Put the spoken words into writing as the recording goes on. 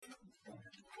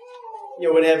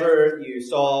whenever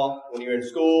when you were in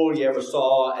school, you ever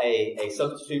saw a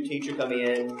substitute teacher come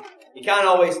in, you kind of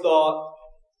always thought,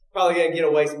 probably going to get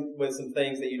away with some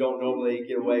things that you don't normally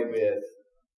get away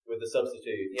with the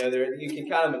substitute. You can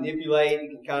kind of manipulate, you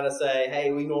can kind of say,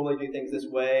 hey, we normally do things this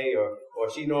way, or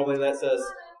she normally lets us,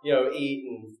 eat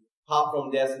and hop from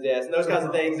desk to desk, and those kinds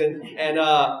of things, and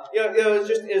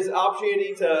it's an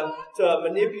opportunity to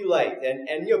manipulate,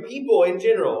 and people in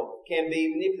general can be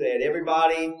manipulated.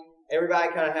 Everybody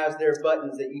kind of has their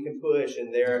buttons that you can push,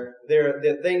 and their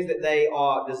things that they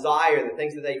desire, the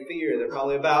things that they fear. There are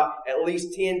probably about at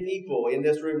least 10 people in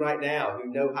this room right now who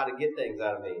know how to get things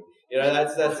out of me.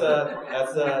 That's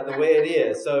the way it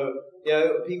is. So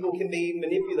people can be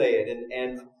manipulated,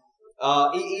 and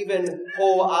even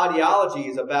whole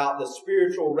ideologies about the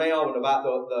spiritual realm and about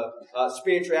the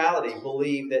spirituality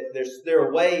believe that there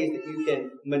are ways that you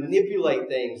can manipulate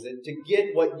things to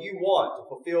get what you want, to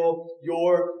fulfill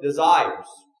your desires.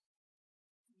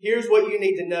 Here's what you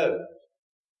need to know.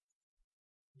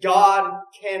 God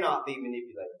cannot be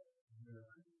manipulated.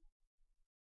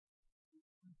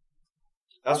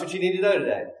 That's what you need to know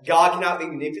today. God cannot be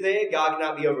manipulated. God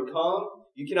cannot be overcome.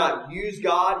 You cannot use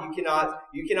God. You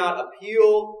cannot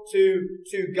appeal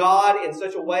to God in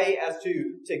such a way as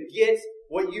to get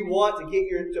what you want,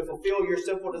 to fulfill your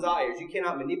sinful desires. You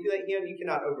cannot manipulate Him. You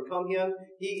cannot overcome Him.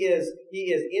 He is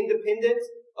independent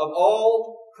of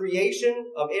all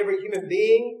creation, of every human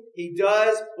being. He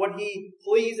does what He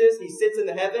pleases. He sits in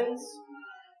the heavens.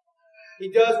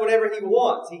 He does whatever He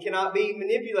wants. He cannot be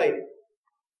manipulated.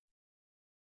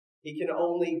 He can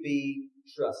only be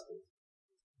trusted.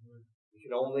 You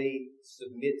can only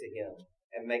submit to Him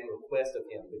and make request of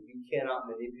Him, but you cannot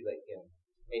manipulate Him,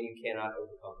 and you cannot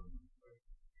overcome Him.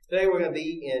 Today we're going to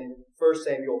be in 1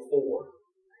 Samuel 4.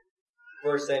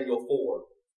 1 Samuel 4.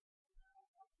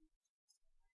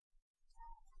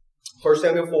 1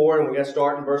 Samuel 4, and we're going to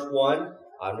start in verse 1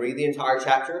 and read the entire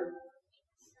chapter.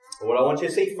 And what I want you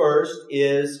to see first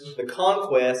is the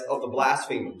conquest of the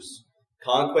blasphemers.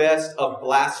 Conquest of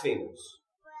blasphemers.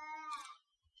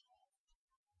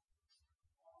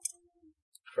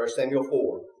 1 Samuel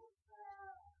 4.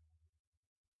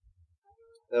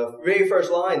 The very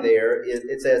first line there,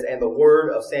 it says, and the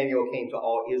word of Samuel came to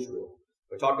all Israel.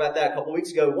 We talked about that a couple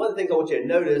weeks ago. One of the things I want you to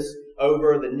notice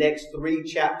over the next 3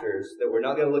 chapters that we're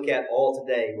not going to look at all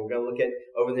today, but we're going to look at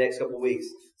over the next couple of weeks.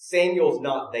 Samuel's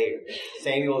not there.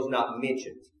 Samuel is not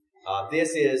mentioned.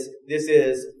 This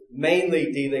is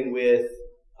mainly dealing with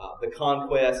the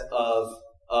conquest of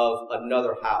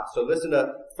another house. So listen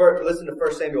to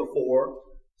 1 Samuel 4.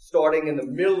 Starting in the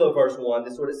middle of verse 1,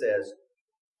 this is what it says.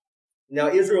 Now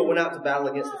Israel went out to battle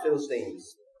against the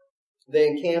Philistines. They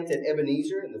encamped at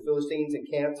Ebenezer, and the Philistines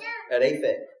encamped at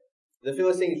Aphek. The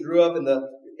Philistines drew up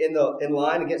in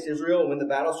line against Israel, and when the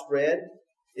battle spread,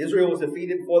 Israel was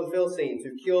defeated before the Philistines,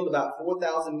 who killed about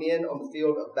 4,000 men on the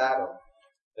field of battle.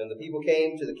 And the people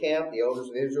came to the camp. The elders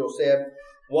of Israel said,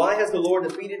 why has the Lord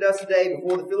defeated us today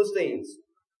before the Philistines?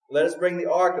 Let us bring the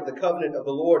ark of the covenant of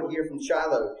the Lord here from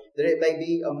Shiloh, that it may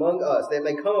be among us, that it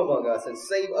may come among us, and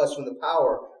save us from the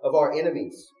power of our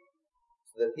enemies.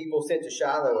 So the people sent to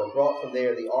Shiloh and brought from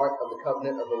there the ark of the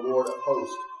covenant of the Lord of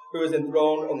hosts, who is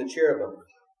enthroned on the cherubim.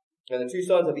 And the 2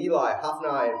 sons of Eli,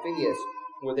 Hophni and Phinehas,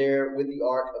 were there with the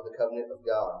ark of the covenant of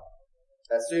God.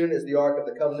 As soon as the ark of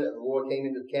the covenant of the Lord came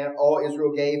into the camp, all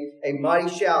Israel gave a mighty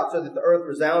shout so that the earth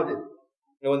resounded.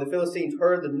 And when the Philistines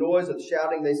heard the noise of the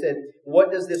shouting, they said,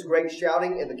 what does this great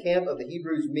shouting in the camp of the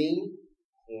Hebrews mean?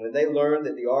 And when they learned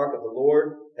that the ark of the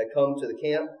Lord had come to the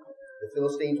camp, the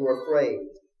Philistines were afraid.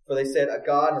 For they said, a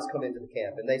God has come into the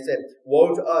camp. And they said,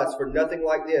 woe to us, for nothing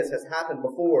like this has happened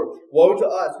before. Woe to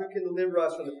us, who can deliver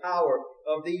us from the power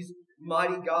of these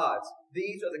mighty gods?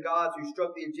 These are the gods who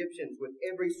struck the Egyptians with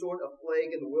every sort of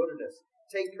plague in the wilderness.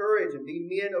 Take courage and be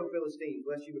men, O Philistines,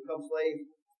 lest you become slaves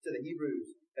to the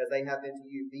Hebrews, as they have been to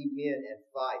you. Be men and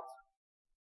fight.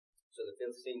 So the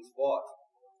Philistines fought,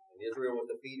 and Israel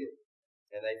was defeated.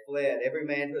 And they fled, every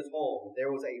man to his home.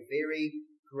 There was a very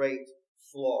great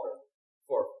slaughter.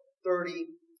 For 30,000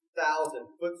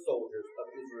 foot soldiers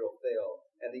of Israel fell,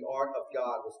 and the ark of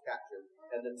God was captured,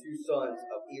 and the 2 sons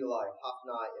of Eli,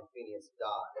 Hophni and Phinehas,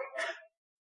 died.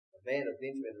 A man of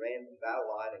Benjamin ran from the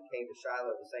battle line and came to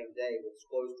Shiloh the same day with his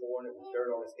clothes torn and with dirt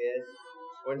on his head.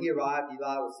 When he arrived,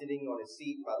 Eli was sitting on his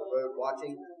seat by the road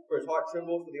watching, for his heart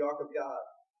trembled for the ark of God.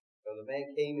 When the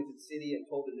man came into the city and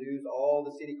told the news, all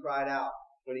the city cried out.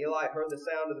 When Eli heard the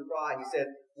sound of the cry, he said,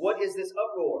 what is this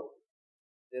uproar?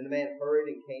 Then the man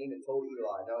hurried and came and told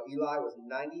Eli. Now Eli was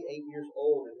 98 years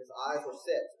old, and his eyes were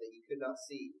set so that he could not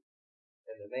see.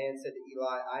 And the man said to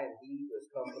Eli, I am he who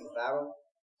has come from the battle.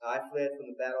 I fled from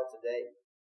the battle today.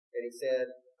 And he said,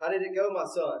 how did it go, my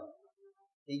son?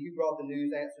 He who brought the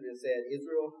news answered and said,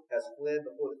 Israel has fled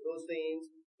before the Philistines,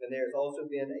 and there has also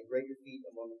been a great defeat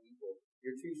among the people.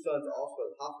 Your two sons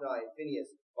also, Hophni and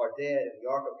Phinehas, are dead, and the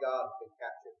ark of God has been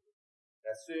captured.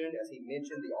 As soon as he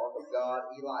mentioned the ark of God,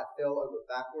 Eli fell over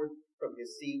backward from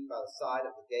his seat by the side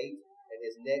of the gate, and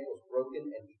his neck was broken,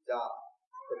 and he died.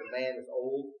 For the man was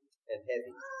old and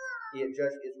heavy. He had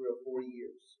judged Israel 40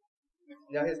 years.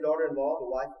 Now his daughter-in-law,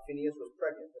 the wife of Phinehas, was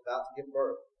pregnant, about to give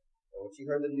birth. And when she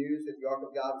heard the news that the ark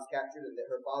of God was captured and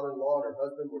that her father-in-law and her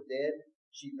husband were dead,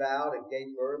 she bowed and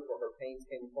gave birth, for her pains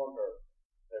came upon her.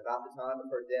 And about the time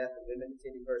of her death, the women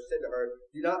attending her said to her,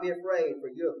 do not be afraid, for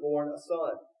you have borne a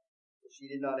son. But she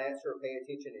did not answer or pay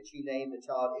attention, and she named the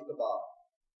child Ichabod,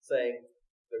 saying,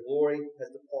 the glory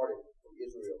has departed from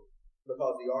Israel,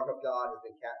 because the ark of God has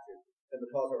been captured, and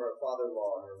because of her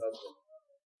father-in-law and her husband.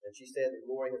 And she said, the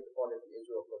glory has departed from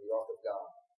Israel, for the ark of God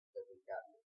has been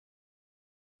captured.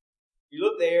 You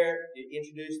look there, you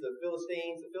introduce the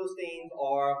Philistines. The Philistines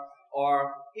are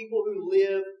people who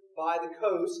live by the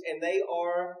coast, and they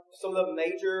are some of the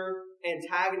major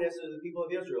antagonists of the people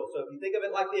of Israel. So if you think of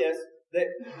it like this, that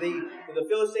the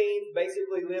Philistines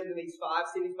basically lived in these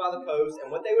 5 cities by the coast, and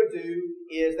what they would do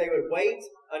is they would wait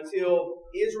until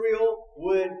Israel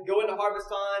would go into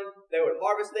harvest time. They would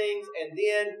harvest things, and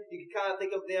then you could kind of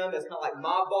think of them as kind of like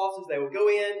mob bosses. They would go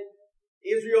in.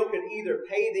 Israel could either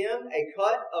pay them a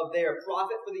cut of their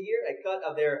profit for the year, a cut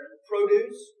of their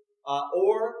produce,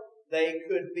 or they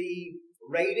could be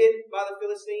raided by the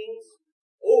Philistines,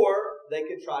 or they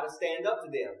could try to stand up to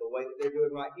them the way that they're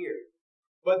doing right here.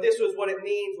 But this was what it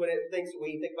means when you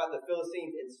think about the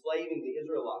Philistines enslaving the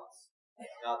Israelites.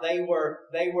 They were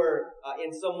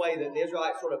in some way that the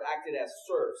Israelites sort of acted as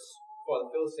serfs for the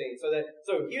Philistines.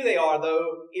 So here they are,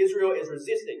 though. Israel is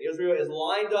resisting. Israel is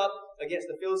lined up against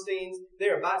the Philistines.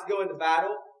 They're about to go into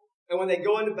battle. And when they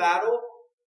go into battle,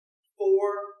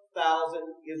 4,000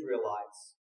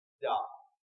 Israelites die.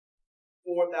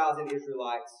 4,000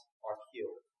 Israelites are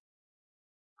killed.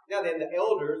 Now then, the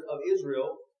elders of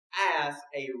Israel ask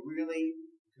a really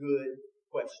good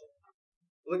question.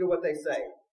 Look at what they say.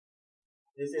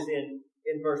 This is in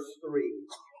verse 3.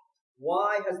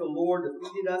 Why has the Lord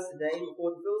defeated us today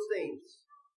before the Philistines?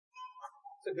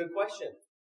 It's a good question.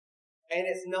 And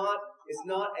it's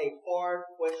not a hard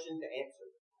question to answer.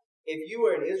 If you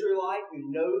are an Israelite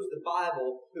who knows the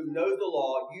Bible, who knows the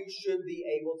law, you should be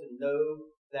able to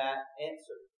know that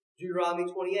answer.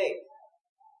 Deuteronomy 28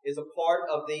 is a part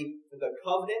of the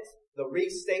covenant, the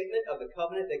restatement of the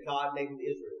covenant that God made with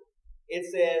Israel. It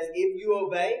says, if you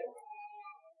obey,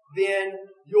 then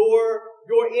your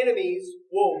enemies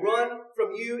will run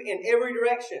from you in every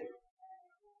direction.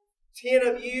 10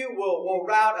 of you will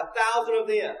rout 1,000 of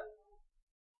them.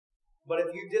 But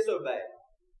if you disobey,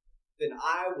 then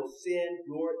I will send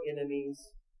your enemies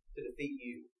to defeat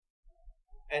you.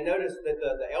 And notice that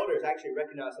the elders actually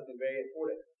recognized something very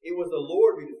important. It was the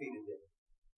Lord who defeated them.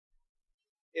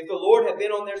 If the Lord had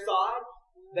been on their side,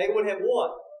 they would have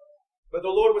won. But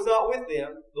the Lord was not with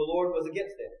them. The Lord was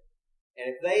against them.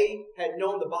 And if they had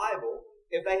known the Bible,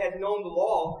 if they had known the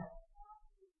law,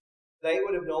 they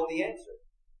would have known the answer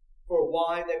for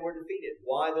why they were defeated,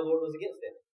 why the Lord was against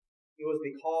them. It was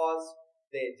because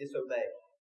they had disobeyed.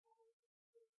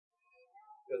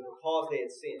 It was because they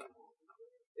had sinned.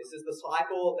 This is the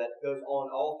cycle that goes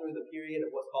on all through the period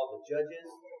of what's called the Judges.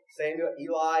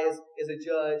 Eli is a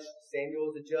judge.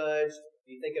 Samuel is a judge.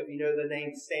 You think of, the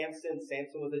name Samson.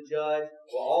 Samson was a judge.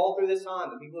 Well, all through this time,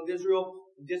 the people of Israel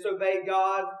disobeyed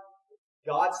God.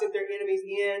 God sent their enemies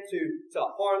in to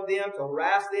harm them, to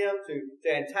harass them, to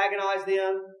antagonize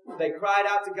them. They cried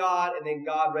out to God, and then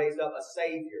God raised up a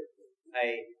Savior,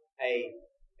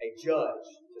 a judge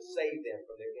to save them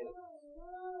from their enemies.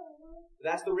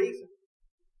 That's the reason.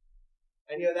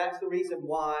 And that's the reason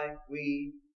why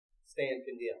we stand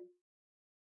condemned.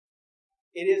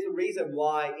 It is the reason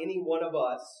why any one of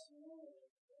us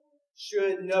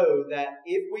should know that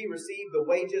if we receive the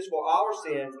wages for our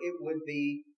sins, it would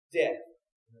be death.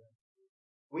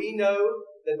 We know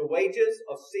that the wages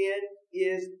of sin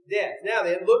is death. Now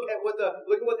then, look at what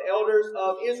the elders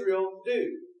of Israel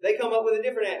do. They come up with a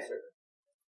different answer.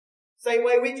 Same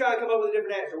way we try to come up with a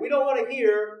different answer. We don't want to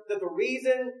hear that the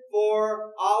reason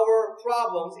for our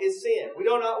problems is sin. We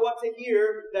do not want to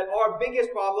hear that our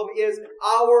biggest problem is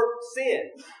our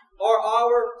sins or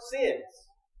our sins.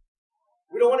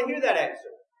 We don't want to hear that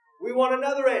answer. We want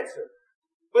another answer.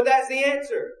 But that's the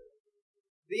answer.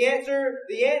 The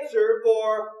answer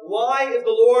for why is the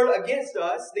Lord against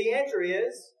us, the answer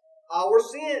is our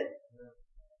sin.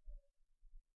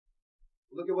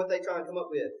 Look at what they try and come up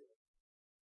with.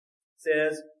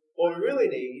 says what we really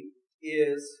need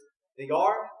is the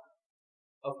Ark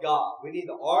of God. We need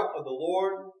the Ark of the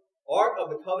Lord, Ark of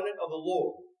the Covenant of the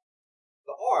Lord.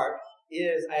 The Ark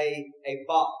is a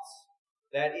box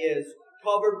that is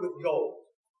covered with gold.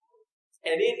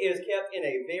 And it is kept in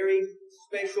a very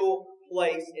special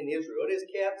place in Israel. It is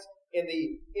kept in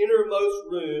the innermost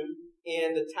room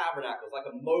in the tabernacles, like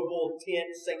a mobile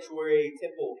tent, sanctuary,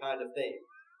 temple kind of thing.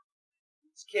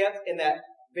 It's kept in that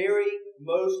very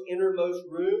most innermost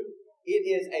room. It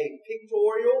is a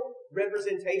pictorial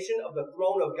representation of the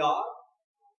throne of God.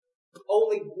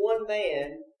 Only one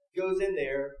man goes in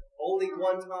there only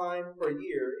one time per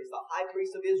year. It's the high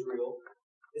priest of Israel.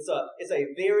 It's a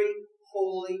very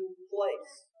holy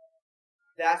place.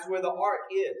 That's where the ark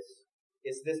is.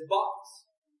 It's this box.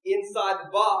 Inside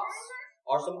the box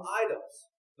are some items.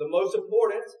 The most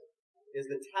important is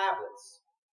the tablets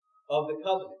of the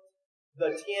covenant. The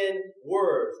 10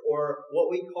 words, or what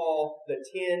we call the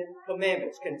 10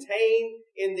 commandments. Contained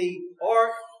in the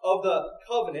ark of the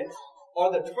covenant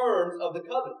are the terms of the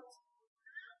covenant.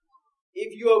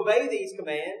 If you obey these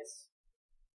commands,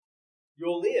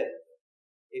 you'll live.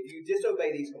 If you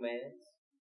disobey these commands,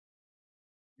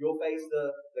 you'll face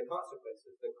the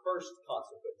consequences, the cursed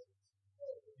consequences.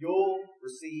 You'll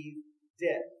receive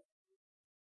death.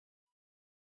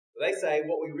 They say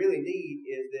what we really need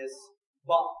is this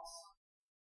box.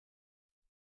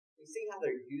 You see how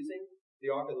they're using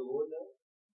the Ark of the Lord, though?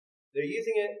 They're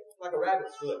using it like a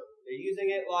rabbit's foot. They're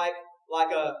using it like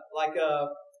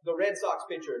the Red Sox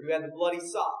pitcher who had the bloody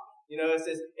sock. You know,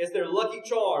 it's their lucky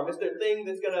charm. It's their thing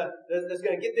that's gonna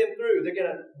get them through. They're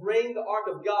gonna bring the Ark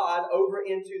of God over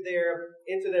into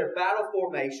their battle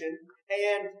formation,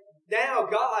 and now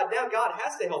God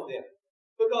has to help them,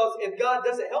 because if God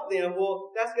doesn't help them, well,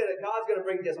 God's gonna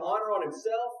bring dishonor on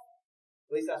Himself.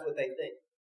 At least that's what they think.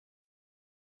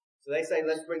 So they say,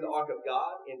 let's bring the Ark of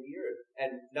God in here.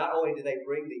 And not only do they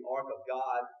bring the Ark of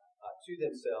God to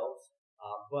themselves,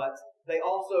 but they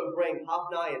also bring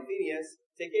Hophni and Phinehas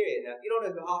to carry it. Now, if you don't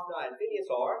know who Hophni and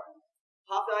Phinehas are,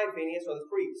 Hophni and Phinehas are the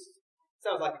priests.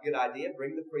 Sounds like a good idea.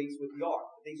 Bring the priests with the ark.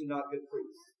 But these are not good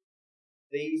priests.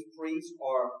 These priests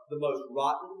are the most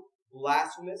rotten,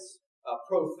 blasphemous,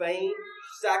 profane,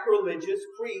 sacrilegious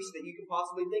priests that you can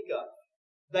possibly think of.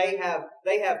 They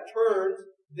have turned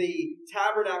the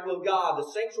tabernacle of God, the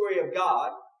sanctuary of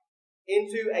God,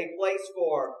 into a place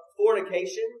for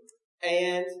fornication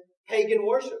and pagan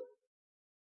worship.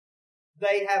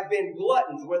 They have been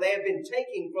gluttons, where they have been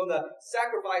taking from the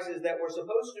sacrifices that were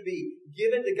supposed to be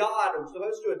given to God and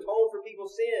supposed to atone for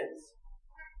people's sins.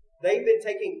 They've been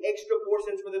taking extra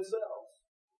portions for themselves.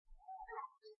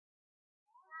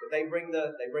 But they bring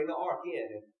the ark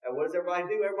in, and what does everybody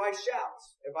do? Everybody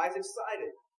shouts. Everybody's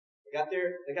excited.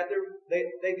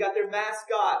 They've got their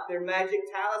mascot, their magic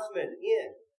talisman in.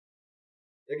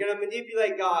 They're going to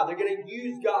manipulate God. They're going to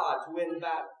use God to win the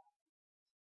battle.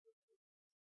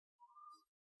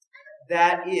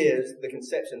 That is the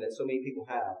conception that so many people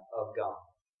have of God.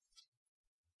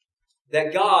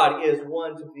 That God is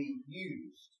one to be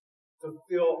used to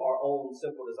fulfill our own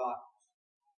simple desires.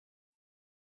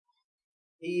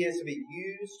 He is to be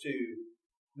used to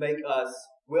make us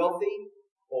wealthy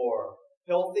or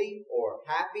healthy or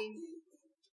happy.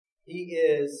 He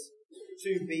is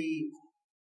to be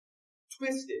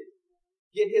twisted,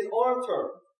 get his arm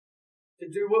turned, to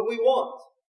do what we want.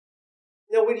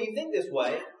 Now, when you think this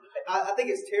way, I think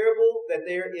it's terrible that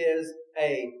there is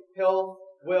a health,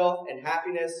 wealth, and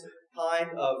happiness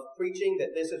kind of preaching,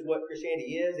 that this is what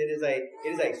Christianity is. It is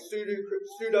a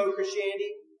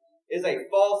pseudo-Christianity. It is a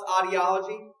false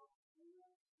ideology.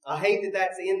 I hate that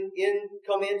that's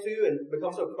come into and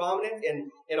become so prominent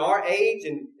in our age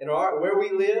and in where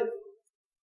we live.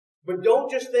 But don't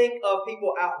just think of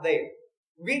people out there.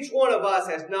 Which one of us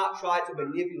has not tried to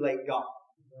manipulate God?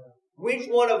 Which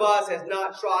one of us has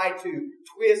not tried to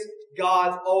twist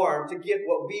God's arm to get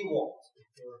what we want?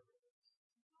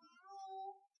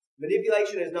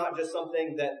 Manipulation is not just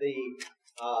something that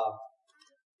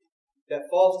that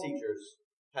false teachers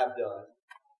have done.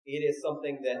 It is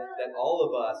something that all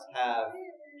of us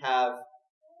have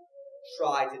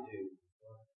tried to do,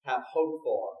 have hoped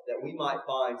for, that we might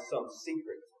find some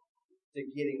secret to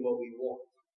getting what we want,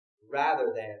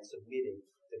 rather than submitting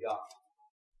to God.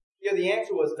 You know, the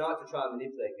answer was not to try and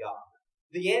manipulate God.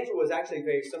 The answer was actually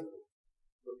very simple.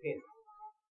 Repent.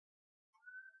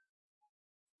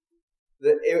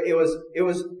 It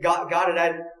was God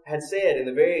had said in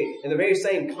the very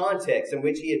same context in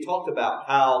which He had talked about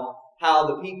how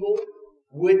the people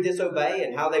would disobey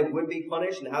and how they would be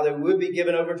punished and how they would be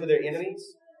given over to their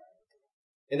enemies.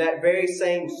 In that very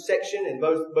same section, in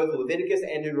both Leviticus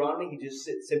and Deuteronomy, he just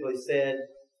simply said,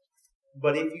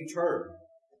 but if you turn,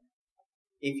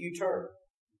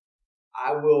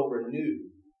 I will renew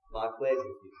my pledge with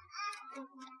you.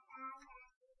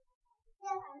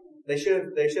 They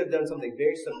should have done something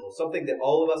very simple, something that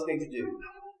all of us need to do.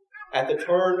 At the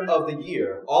turn of the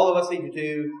year, all of us need to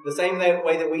do the same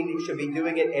way that we should be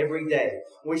doing it every day.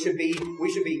 We should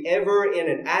be ever in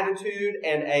an attitude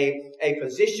and a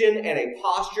position and a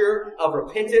posture of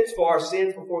repentance for our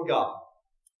sins before God.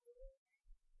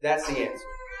 That's the answer.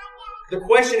 The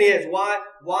question is,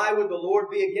 why would the Lord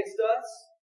be against us?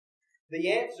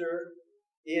 The answer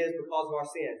is because of our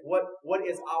sins. What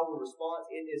is our response?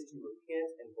 It is to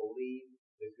repent and believe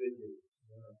the good news.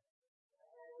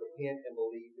 Repent and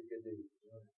believe the good news.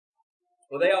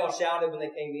 Well, they all shouted when they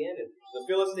came in, and the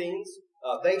Philistines,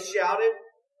 they shouted,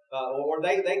 or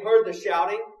they heard the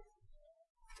shouting,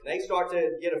 and they start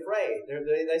to get afraid.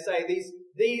 They say,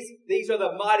 these are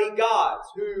the mighty gods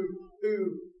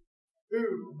who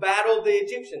battled the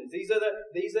Egyptians. These are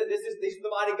the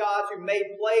mighty gods who made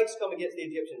plagues come against the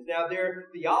Egyptians. Now their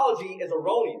theology is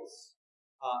erroneous.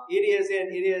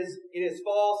 It is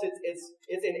false.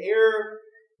 It's in error.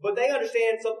 But they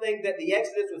understand something that the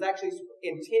Exodus was actually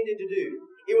intended to do.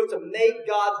 It was to make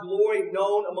God's glory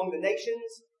known among the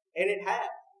nations, and it had.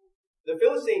 The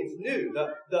Philistines knew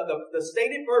the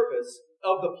stated purpose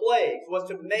of the plagues was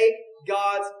to make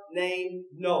God's name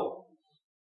known.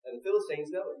 And the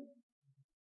Philistines know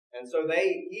it. And so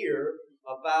they hear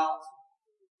about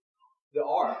the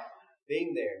ark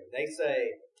being there. They say,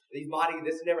 this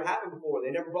has never happened before.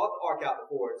 They never brought the ark out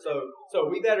before. So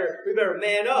we better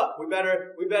man up. We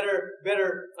better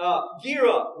gear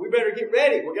up. We better get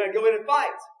ready. We're going to go in and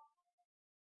fight.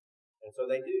 And so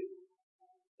they do.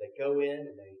 They go in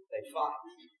and they fight.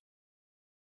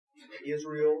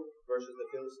 Israel versus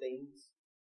the Philistines.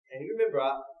 And you remember,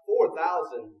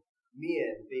 4,000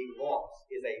 men being lost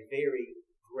is a very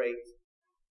great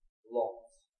loss.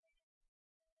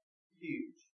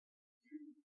 Huge.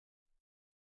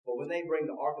 But when they bring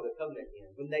the Ark of the Covenant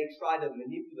in, when they try to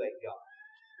manipulate God,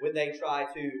 when they try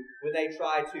to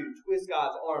twist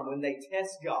God's arm, when they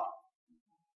test God,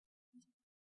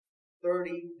 there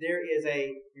is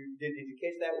did you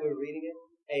catch that when we were reading it?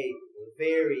 A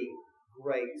very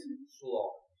great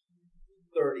slaughter.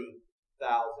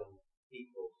 30,000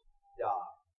 people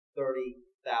died.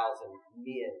 30,000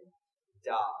 men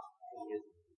died in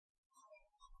Israel.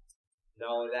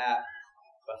 Not only that,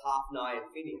 but Hophni and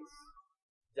Phinehas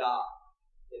died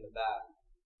in the battle.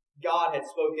 God had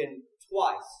spoken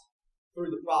twice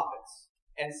through the prophets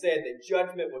and said that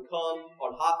judgment would come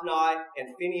on Hophni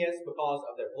and Phinehas because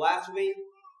of their blasphemy.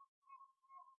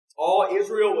 All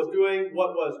Israel was doing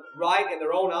what was right in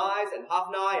their own eyes, and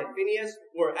Hophni and Phinehas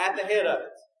were at the head of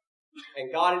it.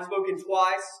 And God had spoken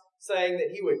twice, saying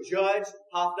that He would judge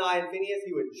Hophni and Phinehas.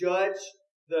 He would judge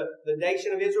the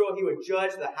nation of Israel. He would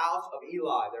judge the house of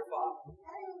Eli, their father.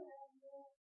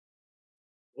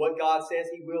 What God says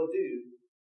He will do,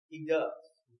 He does.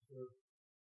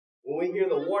 When we hear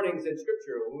the warnings in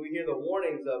Scripture, when we hear the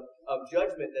warnings of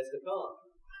judgment that's to come,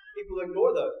 people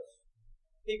ignore those.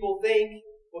 People think,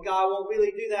 well, God won't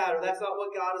really do that, or that's not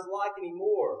what God is like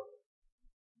anymore.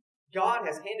 God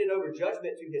has handed over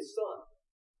judgment to His Son,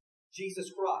 Jesus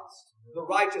Christ, the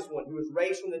righteous one who was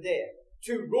raised from the dead,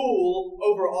 to rule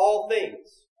over all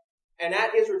things. And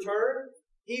at His return,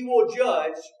 He will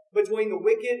judge between the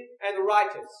wicked and the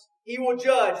righteous. He will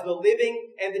judge the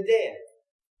living and the dead.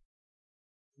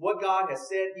 What God has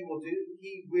said He will do,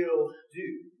 He will do.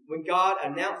 When God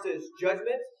announces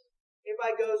judgment,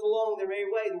 everybody goes along their merry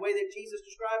way. The way that Jesus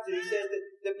describes it, He says that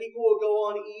the people will go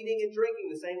on eating and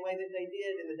drinking the same way that they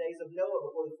did in the days of Noah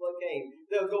before the flood came.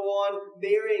 They'll go on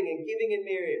marrying and giving in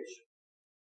marriage.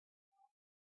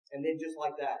 And then just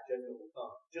like that, judgment will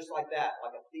come. Just like that,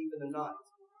 like a thief in the night,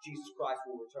 Jesus Christ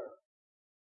will return.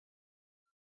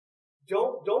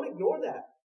 Don't ignore that.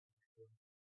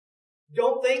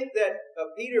 Don't think that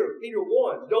Peter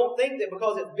warns. Don't think that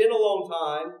because it's been a long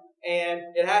time and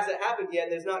it hasn't happened yet,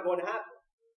 that it's not going to happen.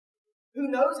 Who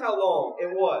knows how long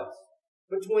it was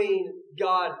between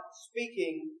God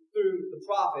speaking through the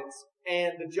prophets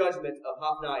and the judgment of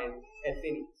Hophni and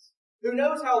Phinehas? Who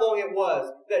knows how long it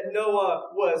was that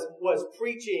Noah was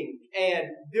preaching and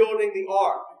building the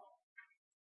ark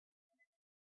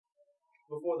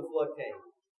before the flood came?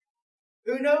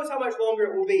 Who knows how much longer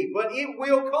it will be, but it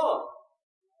will come.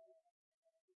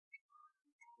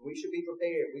 We should be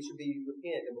prepared. We should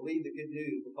repent and believe the good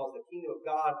news because the kingdom of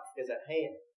God is at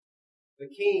hand. The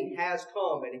King has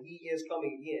come and He is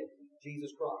coming again,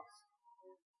 Jesus Christ.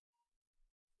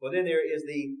 Well, then there is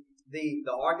the the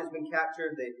ark has been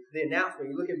captured. The announcement,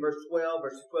 you look at verses 12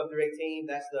 through 18,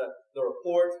 that's the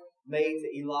report made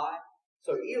to Eli.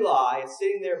 So Eli is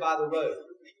sitting there by the road.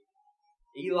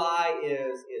 Eli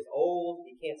is old.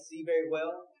 He can't see very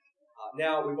well.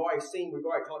 Now, we've already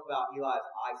talked about Eli's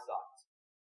eyesight.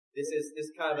 This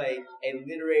is kind of a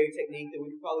literary technique that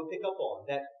we could probably pick up on.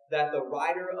 That the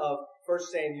writer of 1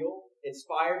 Samuel,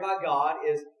 inspired by God,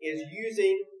 is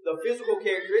using the physical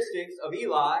characteristics of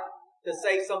Eli to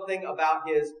say something about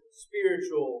his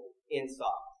spiritual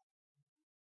insight.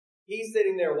 He's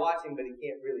sitting there watching, but he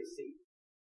can't really see.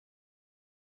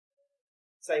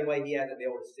 Same way he hasn't been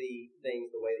able to see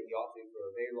things the way that he ought to for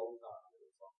a very long time.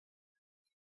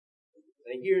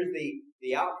 And here's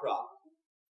the outcry.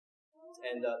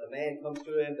 And the man comes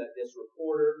to him, that this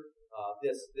reporter,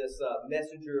 this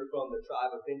messenger from the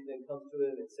tribe of Benjamin comes to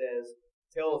him and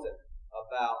tells him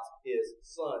about his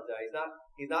sons. Now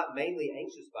he's not mainly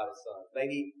anxious about his sons.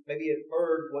 Maybe he had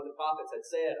heard what the prophets had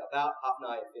said about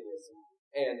Hophni and Phinehas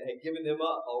and had given them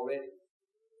up already.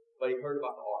 But he heard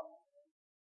about the ark.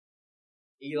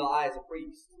 Eli is a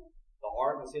priest. The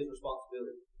ark was his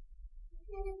responsibility.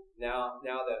 Now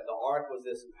the ark was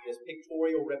this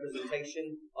pictorial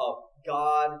representation of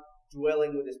God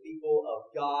dwelling with his people, of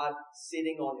God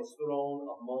sitting on his throne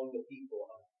among the people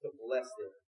to bless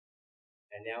them.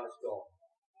 And now it's gone.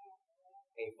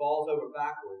 And he falls over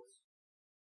backwards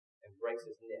and breaks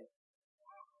his neck.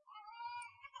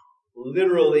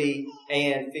 Literally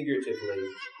and figuratively,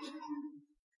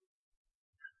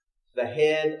 the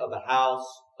head of the house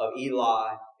of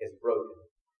Eli is broken.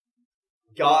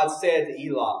 God said to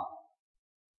Eli,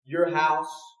 your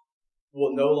house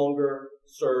will no longer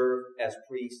serve as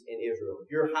priest in Israel.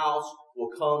 Your house will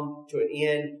come to an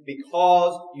end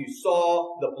because you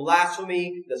saw the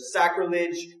blasphemy, the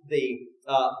sacrilege, the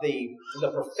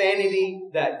profanity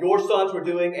that your sons were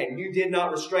doing, and you did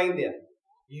not restrain them.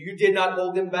 You did not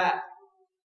hold them back.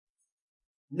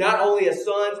 Not only as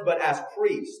sons, but as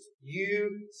priests.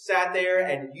 You sat there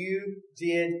and you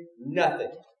did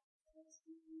nothing.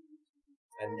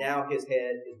 And now his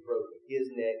head is broken.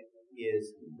 His neck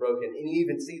is broken. And you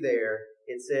even see there,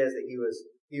 it says that he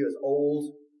was old.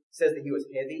 It says that he was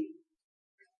heavy.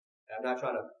 I'm not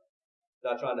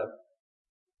trying to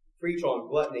preach on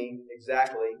gluttony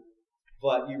exactly,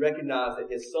 but you recognize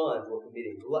that his sons were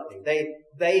committing gluttony.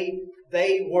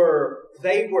 They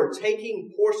were taking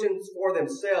portions for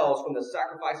themselves from the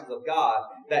sacrifices of God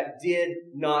that did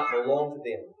not belong to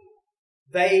them.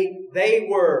 They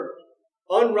were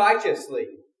unrighteous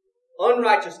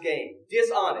gain,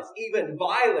 dishonest, even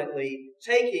violently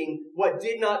taking what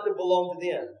did not belong to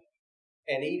them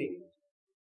and eating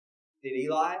it. Did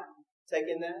Eli take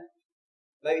in that?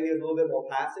 Maybe he was a little bit more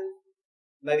passive.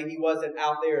 Maybe he wasn't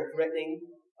out there threatening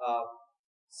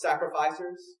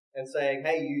sacrificers and saying,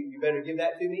 hey, you better give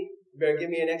that to me. You better give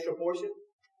me an extra portion.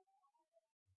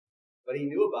 But he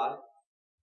knew about it.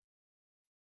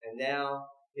 And now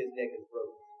his neck is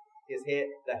broken.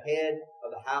 The head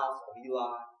of the house of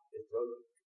Eli is broken.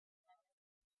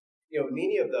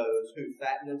 Many of those who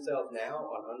fatten themselves now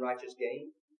on unrighteous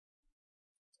gain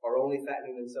are only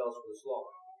fattening themselves for the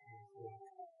slaughter.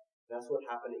 That's what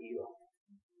happened to Eli.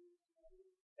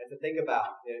 And to think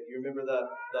about, you remember the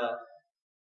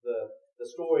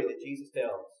story that Jesus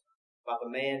tells about the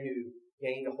man who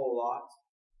gained a whole lot.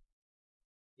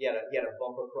 He had a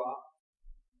bumper crop.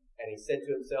 And he said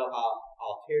to himself,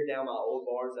 I'll tear down my old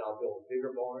barns and I'll build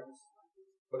bigger barns.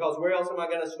 Because where else am I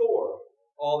going to store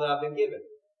all that I've been given?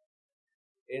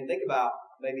 He didn't think about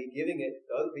maybe giving it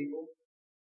to other people.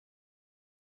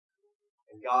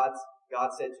 And God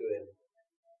said to him,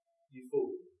 you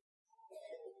fool.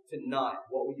 Tonight,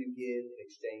 what will you give in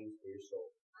exchange for your soul?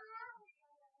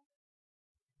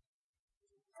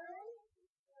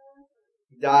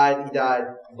 He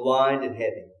died blind and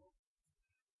heavy.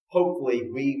 Hopefully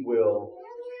we will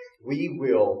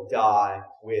die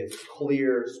with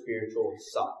clear spiritual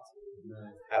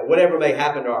sight. Whatever may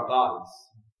happen to our bodies,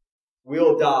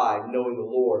 we'll die knowing the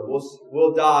Lord.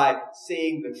 We'll die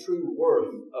seeing the true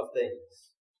worth of things.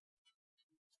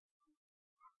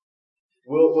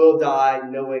 We'll die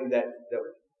knowing that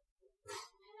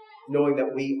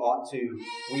we ought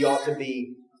to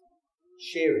be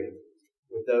sharing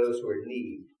with those who are in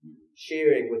need,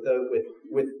 sharing with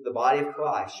the body of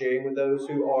Christ, sharing with those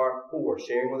who are poor,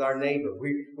 sharing with our neighbor.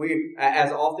 We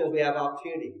as often as we have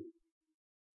opportunity,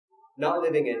 not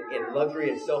living in luxury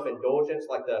and self-indulgence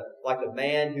like the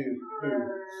man who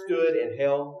stood in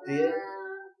hell did,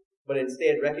 but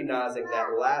instead recognizing that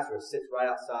Lazarus sits right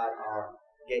outside our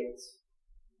gates.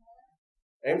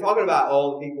 And I'm talking about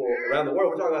all the people around the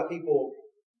world. We're talking about people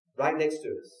right next to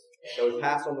us that we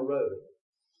pass on the road.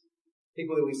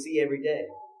 People that we see every day.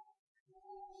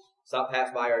 Stop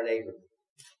pass by our neighbor.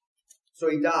 So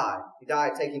he died. He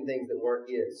died taking things that weren't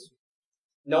his.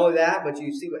 Not only that, but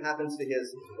you see what happens to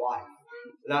his wife.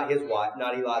 Not his wife,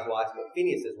 not Eli's wife, but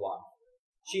Phinehas' wife.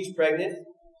 She's pregnant.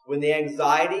 When the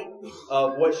anxiety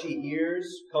of what she hears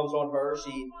comes on her,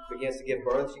 she begins to give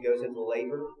birth. She goes into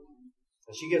labor.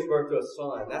 And she gives birth to a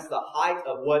son. That's the height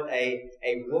of what a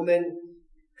woman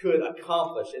could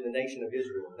accomplish in the nation of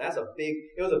Israel. And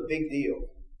it was a big deal.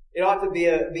 It ought to be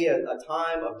a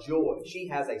time of joy. She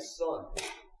has a son.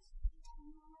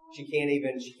 She can't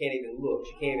even look.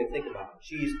 She can't even think about it.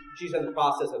 She's in the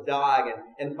process of dying, and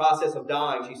in the process of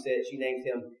dying, she named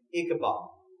him Ichabod.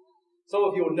 Some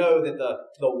of you will know that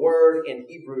the word in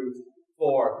Hebrew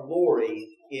for glory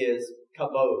is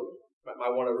kabod. You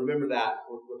might want to remember that.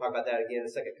 We'll talk about that again in a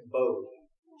second. Kabod.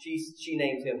 She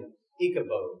named him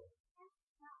Ichabod.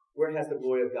 Where has the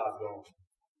glory of God gone?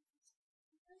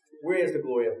 Where is the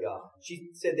glory of God? She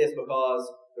said this because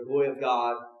the glory of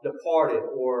God departed,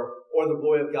 or the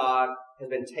glory of God has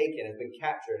been taken, has been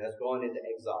captured, has gone into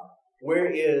exile.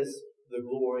 Where is the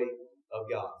glory of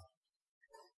God?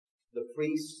 The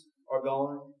priests are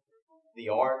gone. The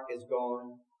ark is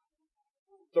gone.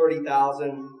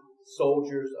 30,000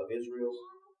 soldiers of Israel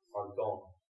are gone.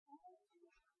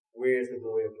 Where is the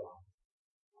glory of God?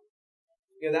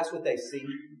 That's what they see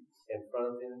in front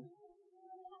of them.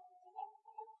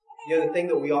 The thing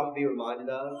that we ought to be reminded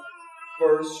of,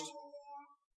 first,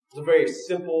 is a very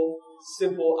simple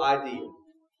idea.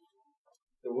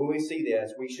 That when we see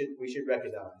this, we should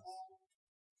recognize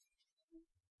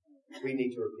we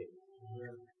need to repent.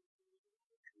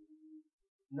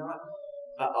 Not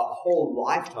a whole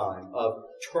lifetime of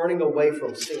turning away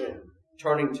from sin,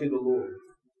 turning to the Lord.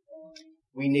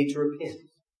 We need to repent.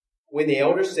 When the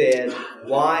elder said,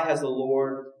 "Why has the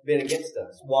Lord been against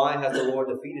us? Why has the Lord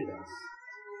defeated us?"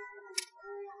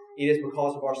 It is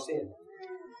because of our sin.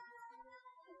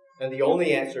 And the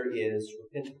only answer is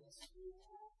repentance.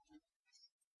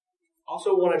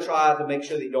 Also want to try to make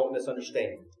sure that you don't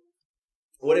misunderstand.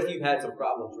 What if you've had some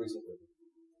problems recently?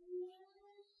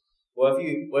 What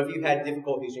if you've had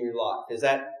difficulties in your life?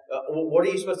 What are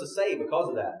you supposed to say because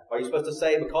of that? Are you supposed to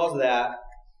say because of that,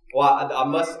 well, I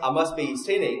must be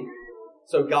sinning,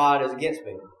 so God is against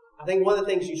me? I think one of the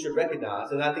things you should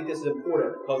recognize, and I think this is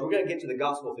important because we're going to get to the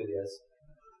gospel through this,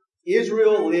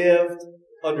 Israel lived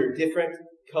under different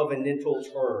covenantal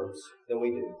terms than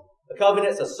we do. A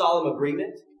covenant's a solemn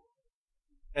agreement,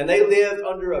 and they lived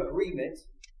under agreement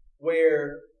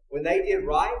where when they did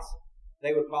right,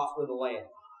 they would prosper in the land.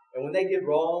 And when they did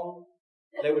wrong,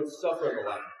 they would suffer in the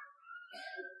land.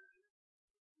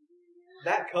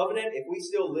 That covenant, if we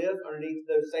still lived underneath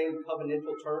those same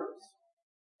covenantal terms,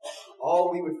 all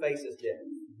we would face is death.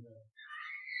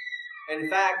 And in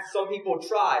fact, some people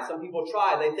try.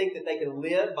 They think that they can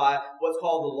live by what's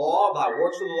called the law, by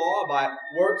works of the law, by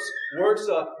works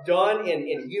done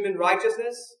in human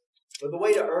righteousness. But the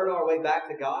way to earn our way back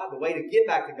to God, the way to get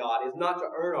back to God, is not to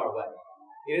earn our way.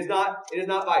 It is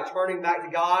not by turning back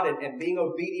to God and being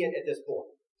obedient at this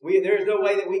point. There is no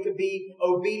way that we could be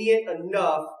obedient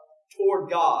enough toward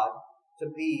God to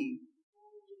be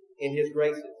in His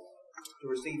graces, to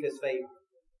receive His favor.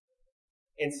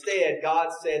 Instead, God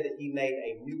said that He made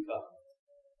a new covenant.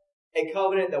 A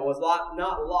covenant that was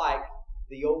not like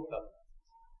the old covenant.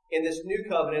 In this new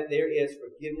covenant, there is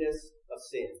forgiveness of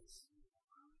sins.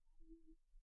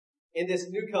 In this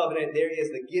new covenant, there is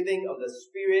the giving of the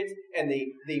Spirit and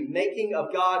the making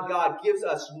of God. God gives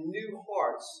us new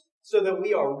hearts so that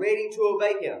we are ready to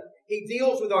obey Him. He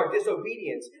deals with our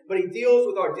disobedience, but He deals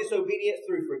with our disobedience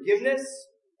through forgiveness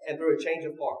and through a change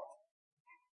of heart.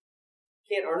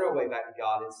 Can't earn our way back to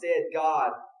God. Instead,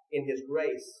 God, in His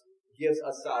grace, gives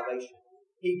us salvation.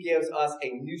 He gives us a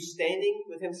new standing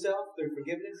with Himself through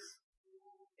forgiveness,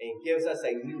 and He gives us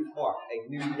a new heart, a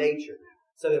new nature,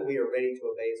 so that we are ready to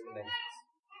obey His commandments.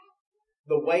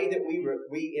 The way that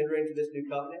we enter into this new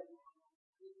covenant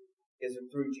is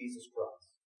through Jesus Christ.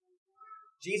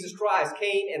 Jesus Christ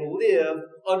came and lived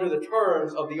under the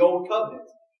terms of the old covenant.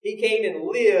 He came and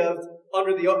lived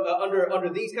under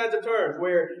these kinds of terms,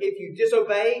 where if you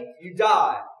disobey, you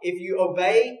die. If you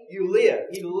obey, you live.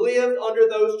 He lived under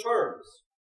those terms.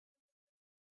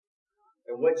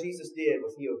 And what Jesus did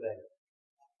was He obeyed.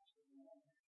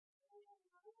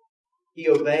 He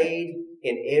obeyed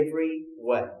in every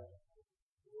way.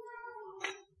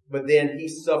 But then He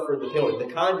suffered the penalty.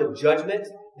 The kind of judgment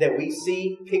that we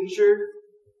see pictured,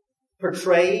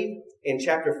 portrayed in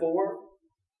chapter 4,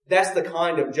 that's the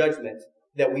kind of judgment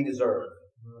that we deserve.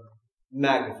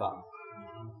 Magnified.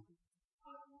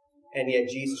 And yet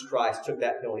Jesus Christ took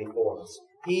that penalty for us.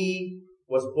 He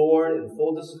was born in the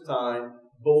fullness of time,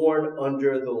 born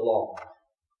under the law,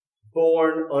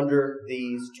 born under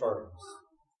these terms.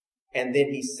 And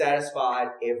then he satisfied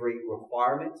every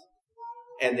requirement,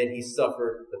 and then he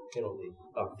suffered the penalty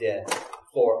of death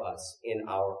for us in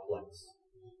our place.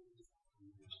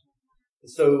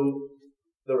 So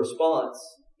the response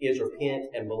is repent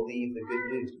and believe the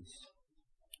good news.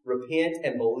 Repent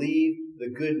and believe the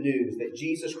good news that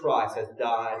Jesus Christ has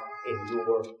died in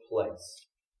your place,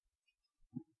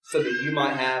 so that you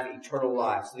might have eternal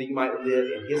life, so that you might live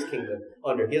in His kingdom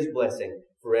under His blessing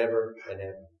forever and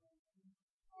ever.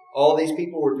 All these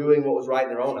people were doing what was right in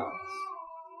their own eyes.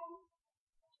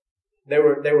 They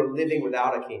were living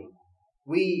without a king.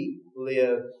 We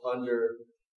live under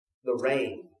the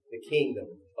reign, the kingdom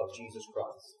of Jesus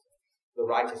Christ, the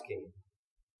righteous King,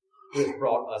 who has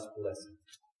brought us blessing.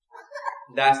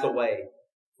 That's the way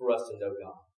for us to know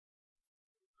God.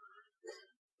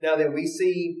 Now then, we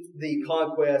see the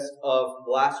conquest of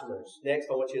blasphemers. Next,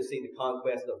 I want you to see the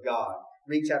conquest of God.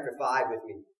 Read chapter 5 with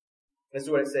me. This is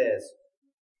what it says.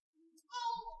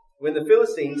 When the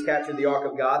Philistines captured the ark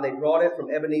of God, they brought it from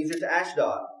Ebenezer to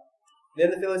Ashdod. Then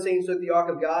the Philistines took the ark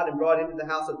of God and brought it into the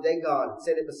house of Dagon and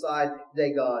set it beside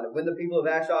Dagon. And when the people of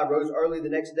Ashdod rose early the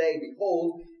next day,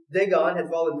 behold, Dagon had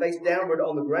fallen face downward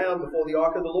on the ground before the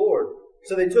ark of the Lord.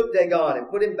 So they took Dagon and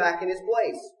put him back in his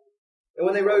place. And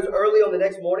when they rose early on the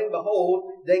next morning, behold,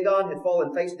 Dagon had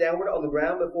fallen face downward on the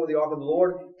ground before the ark of the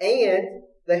Lord, and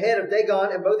the head of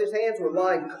Dagon and both his hands were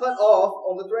lying cut off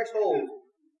on the threshold.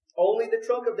 Only the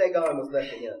trunk of Dagon was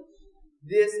left in him.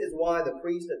 This is why the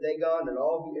priest of Dagon and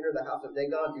all who enter the house of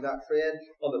Dagon do not tread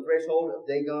on the threshold of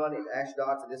Dagon in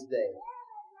Ashdod to this day.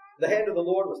 The hand of the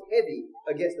Lord was heavy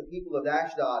against the people of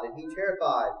Ashdod, and he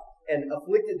terrified and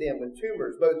afflicted them with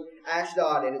tumors, both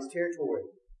Ashdod and its territory.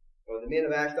 When the men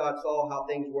of Ashdod saw how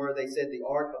things were, they said, the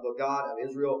ark of the God of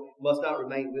Israel must not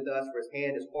remain with us, for his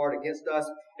hand is hard against us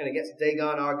and against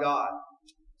Dagon our God.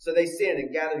 So they sent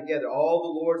and gathered together all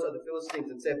the lords of the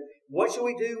Philistines and said, what shall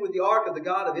we do with the ark of the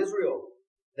God of Israel?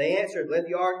 They answered, let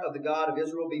the ark of the God of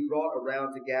Israel be brought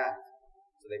around to Gath.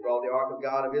 So they brought the ark of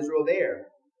God of Israel there.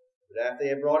 But after they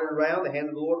had brought it around, the hand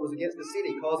of the Lord was against the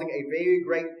city, causing a very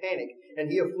great panic.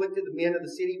 And he afflicted the men of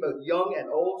the city, both young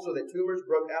and old, so that tumors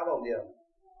broke out on them.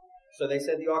 So they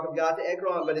sent the ark of God to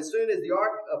Ekron. But as soon as the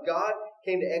ark of God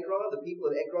came to Ekron, the people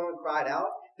of Ekron cried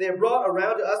out, they have brought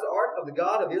around to us the ark of the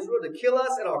God of Israel to kill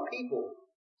us and our people.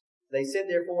 They sent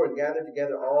therefore and gathered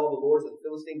together all the lords of the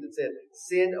Philistines and said,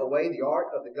 send away the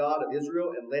ark of the God of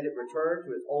Israel and let it return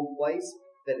to its own place,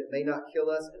 that it may not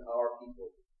kill us and our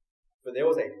people. For there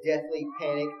was a deathly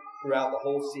panic throughout the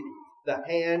whole city. The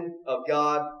hand of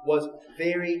God was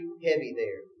very heavy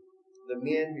there. The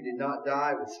men who did not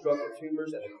die were struck with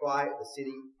tumors, and the cry of the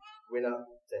city went up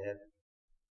to heaven.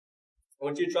 I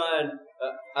want you to try and,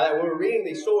 when we're reading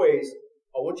these stories,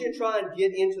 I want you to try and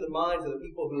get into the minds of the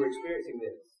people who are experiencing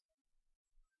this.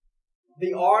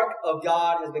 The ark of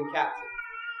God has been captured.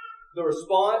 The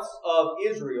response of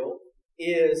Israel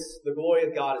is the glory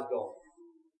of God is gone.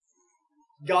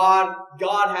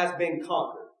 God has been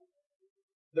conquered.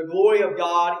 The glory of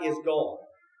God is gone.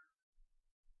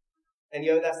 And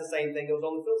that's the same thing that was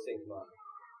on the Philistines' mind.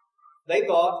 They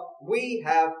thought, we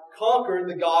have conquered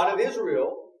the God of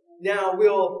Israel. Now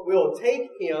we'll take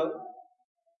him.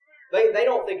 They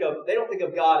don't think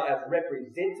of God as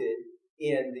represented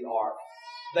in the ark.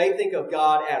 They think of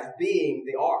God as being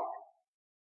the ark.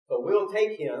 So we'll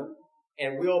take him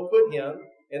and we'll put him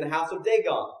in the house of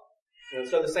Dagon. And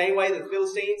so the same way that the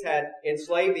Philistines had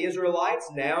enslaved the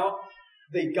Israelites, now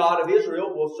the God of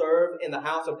Israel will serve in the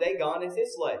house of Dagon as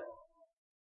his slave.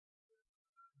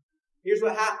 Here's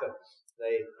what happens.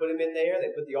 They put him in there,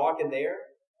 they put the ark in there,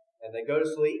 and they go to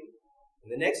sleep.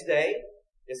 And the next day,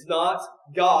 it's not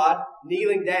God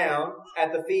kneeling down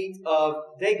at the feet of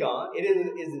Dagon. It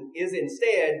is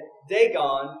instead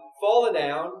Dagon falling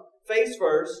down face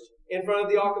first in front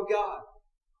of the ark of God.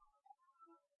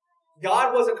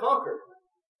 God wasn't conquered.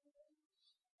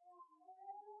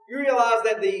 You realize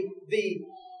that the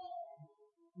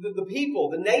people,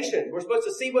 the nation, were supposed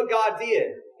to see what God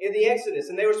did in the Exodus,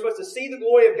 and they were supposed to see the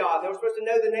glory of God. They were supposed to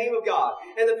know the name of God,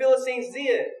 and the Philistines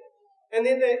did. And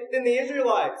then the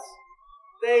Israelites,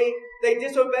 they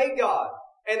disobeyed God,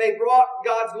 and they brought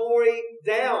God's glory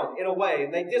down in a way,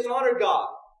 and they dishonored God.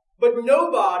 But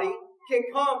nobody can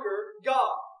conquer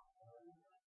God.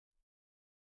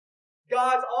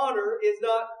 God's honor is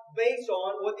not based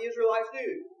on what the Israelites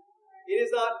do. It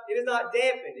is not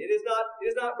dampened. It is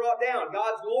not brought down.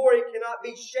 God's glory cannot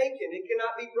be shaken. It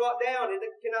cannot be brought down. It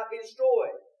cannot be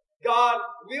destroyed. God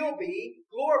will be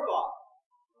glorified.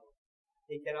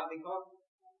 He cannot be conquered.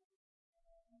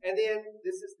 And then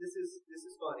this is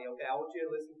funny, okay? I want you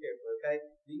to listen carefully, okay?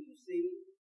 Do you see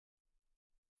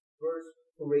verse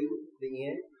 3, the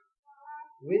end?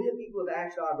 When the people of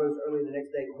Ashdod rose early the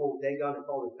next day, behold, Dagon had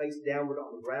fallen face downward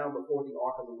on the ground before the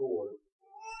ark of the Lord.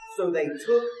 So they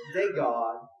took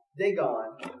Dagon,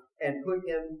 and put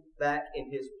him back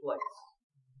in his place.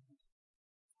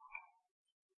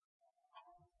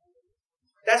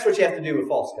 That's what you have to do with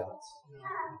false gods.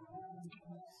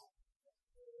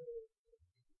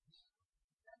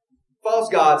 False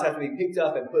gods have to be picked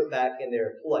up and put back in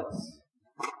their place.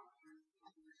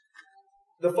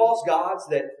 The false gods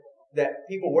that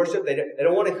people worship, they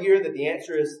don't want to hear that the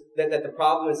answer is that the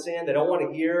problem is sin. They don't want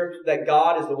to hear that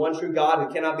God is the one true God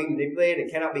who cannot be manipulated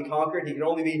and cannot be conquered. He can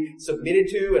only be submitted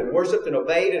to and worshipped and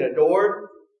obeyed and adored.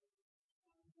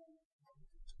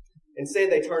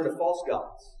 Instead, they turn to false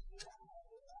gods.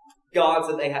 Gods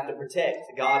that they have to protect.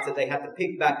 Gods that they have to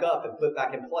pick back up and put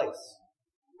back in place.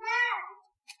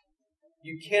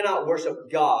 You cannot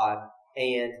worship God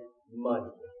and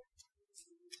money.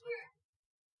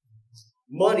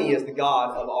 Money is the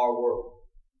god of our world.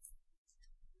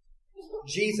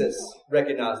 Jesus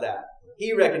recognized that.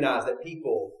 He recognized that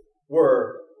people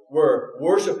were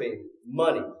worshiping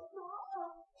money.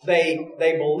 They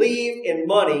believed in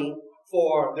money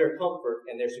for their comfort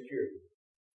and their security.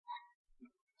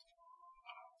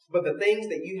 But the things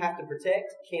that you have to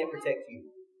protect can't protect you.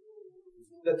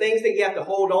 The things that you have to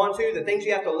hold on to, the things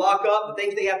you have to lock up, the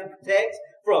things that you have to protect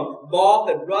from moth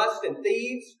and rust and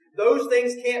thieves, those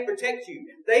things can't protect you.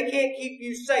 They can't keep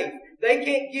you safe. They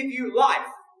can't give you life.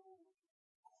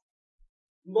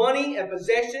 Money and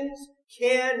possessions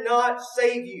cannot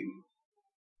save you.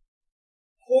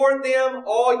 Hoard them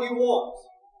all you want.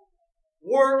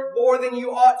 Work more than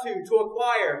you ought to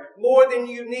acquire more than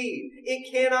you need. It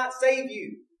cannot save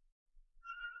you.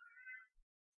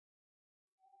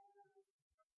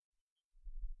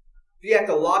 If you have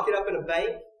to lock it up in a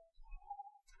bank,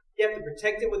 you have to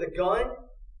protect it with a gun,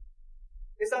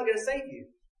 it's not going to save you.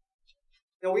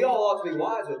 Now, we all ought to be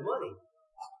wise with money.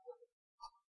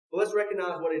 But let's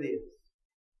recognize what it is.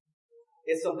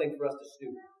 It's something for us to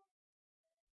steward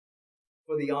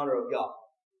for the honor of God.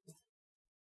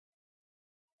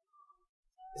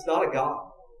 It's not a God.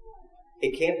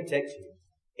 It can't protect you.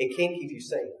 It can't keep you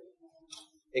safe.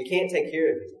 It can't take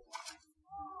care of you.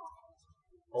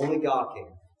 Only God can.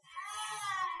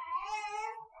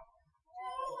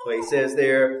 So he says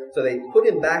there, so they put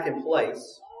him back in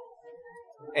place.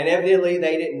 And evidently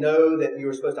they didn't know that you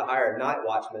were supposed to hire a night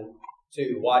watchman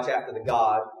to watch after the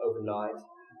god overnight.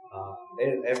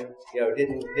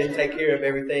 Didn't take care of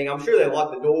everything. I'm sure they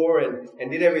locked the door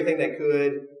and did everything they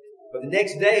could. But the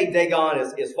next day, Dagon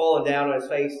is falling down on his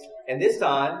face. And this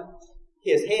time,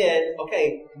 his head,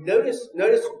 okay, notice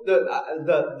the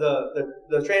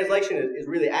translation is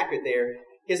really accurate there.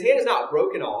 His head is not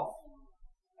broken off.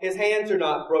 His hands are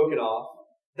not broken off.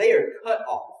 They are cut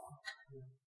off.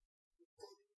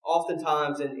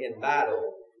 Oftentimes in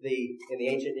battle, in the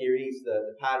ancient Near East,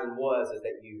 the pattern was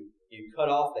that you cut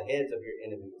off the heads of your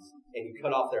enemies and you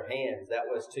cut off their hands. That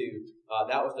was to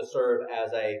serve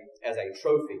as a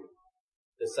trophy,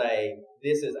 to say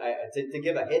this is to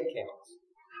give a head count.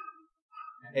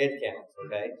 Head count,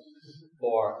 okay,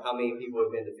 for how many people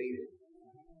have been defeated.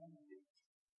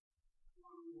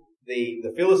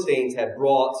 The Philistines had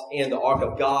brought in the Ark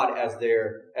of God as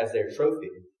their trophy.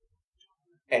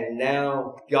 And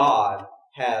now God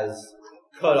has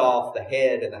cut off the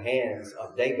head and the hands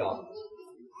of Dagon.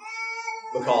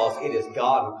 Because it is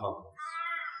God who conquers.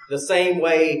 The same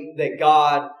way that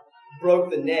God broke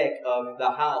the neck of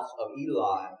the house of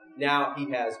Eli, now he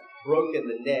has broken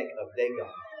the neck of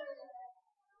Dagon.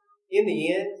 In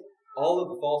the end, all of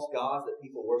the false gods that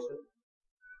people worship,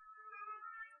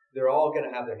 they're all going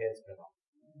to have their heads cut off.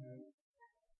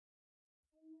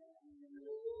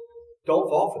 Don't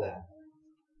fall for that.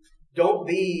 Don't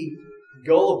be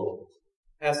gullible,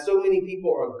 as so many people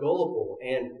are gullible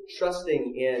and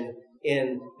trusting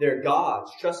in their gods,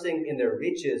 trusting in their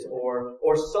riches or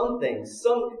something,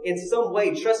 in some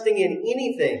way trusting in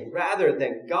anything rather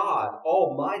than God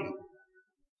Almighty.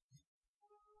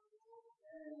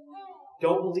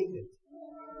 Don't believe it.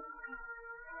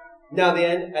 Now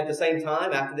then, at the same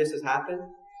time, after this has happened,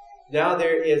 now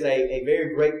there is a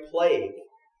very great plague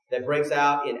that breaks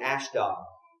out in Ashdod.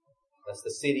 That's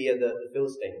the city of the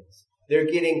Philistines. They're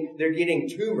getting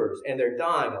tumors and they're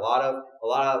dying. A lot of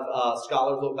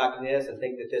scholars look back at this and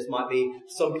think that this might be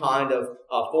some kind of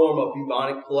form of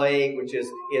bubonic plague, which is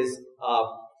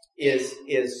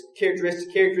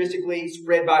characteristically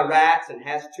spread by rats and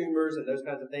has tumors and those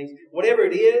kinds of things. Whatever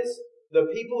it is, the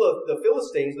people of the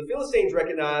Philistines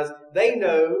recognize, they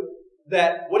know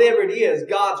that whatever it is,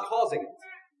 God's causing it.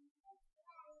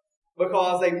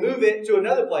 Because they move it to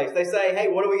another place. They say, hey,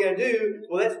 what are we going to do?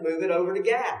 Well, let's move it over to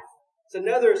Gath. It's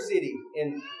another city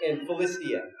in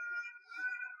Philistia.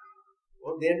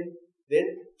 Well, then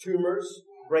tumors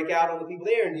break out on the people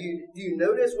there. And do you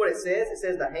notice what it says? It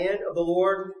says the hand of the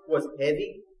Lord was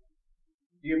heavy.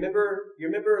 Do you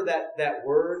remember that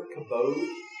word, kabod,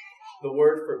 the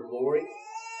word for glory?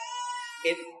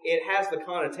 It has the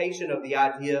connotation of the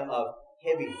idea of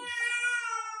heaviness.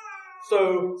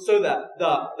 So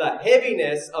the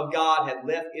heaviness of God had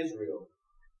left Israel.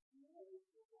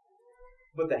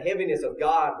 But the heaviness of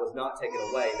God was not taken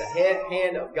away. The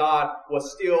hand of God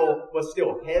was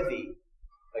still heavy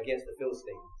against the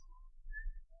Philistines.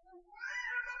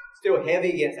 Still heavy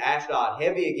against Ashdod,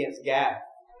 heavy against Gath.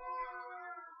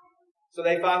 So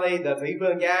the people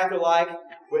in Gath are like,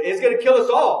 well, it's going to kill us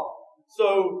all.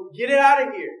 So get it out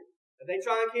of here. And they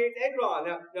try and carry it to Ekron.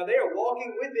 Now they are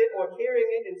walking with it or carrying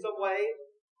it in some way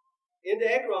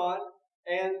into Ekron.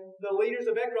 And the leaders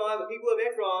of Ekron, the people of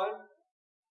Ekron,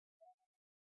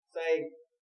 say,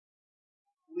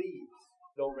 please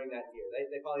don't bring that here.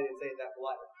 They probably didn't say it that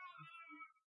politely.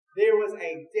 There was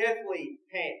a deathly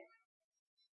panic.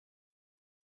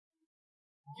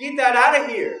 Get that out of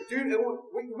here. Dude,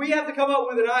 we have to come up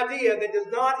with an idea that does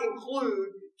not include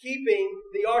keeping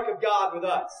the Ark of God with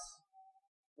us.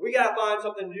 We got to find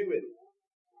something to do with it.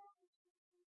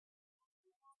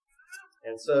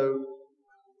 And so,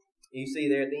 you see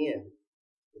there at the end,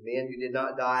 the men who did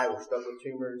not die were struck with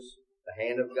tumors. The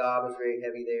hand of God was very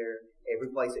heavy there. Every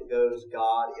place it goes,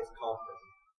 God is conquered.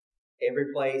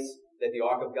 Every place that the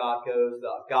Ark of God goes,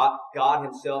 God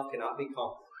Himself cannot be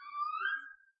conquered.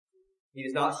 He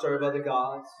does not serve other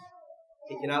gods.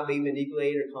 He cannot be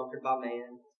manipulated or conquered by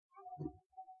man.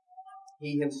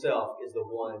 He Himself is the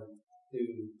one who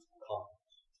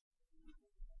conquers.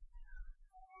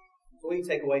 So what do you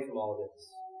take away from all of this?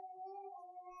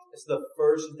 It's the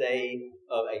first day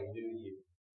of a new year.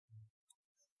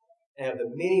 And of the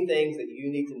many things that you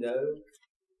need to know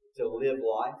to live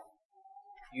life,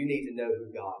 you need to know who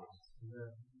God is.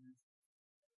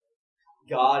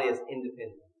 God is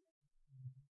independent.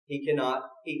 He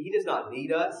does not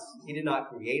need us. He did not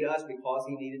create us because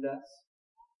He needed us.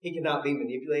 He cannot be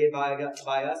manipulated by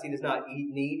us. He does not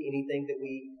need anything that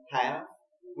we have.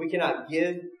 We cannot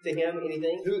give to Him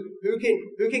anything.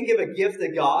 Who can give a gift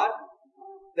to God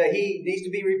that He needs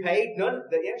to be repaid?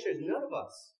 The answer is none of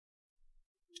us.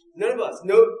 None of us.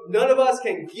 None of us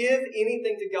can give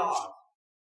anything to God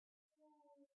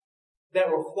that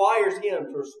requires Him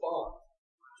to respond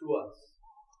to us.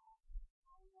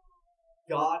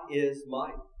 God is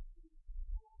mighty.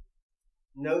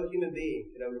 No human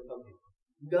being can overcome Him.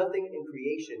 Nothing in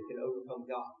creation can overcome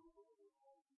God.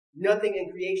 Nothing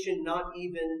in creation, not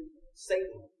even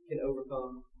Satan, can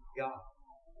overcome God.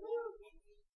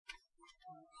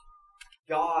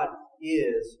 God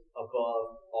is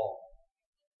above all.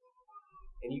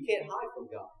 And you can't hide from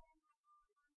God.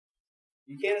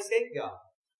 You can't escape God.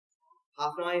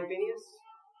 Hophni and Phinehas,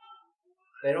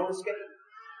 they don't escape.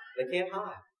 They can't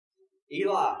hide.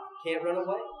 Eli can't run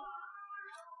away.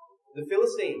 The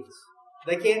Philistines,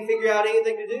 they can't figure out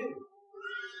anything to do.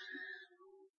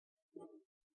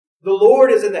 The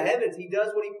Lord is in the heavens. He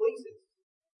does what He pleases.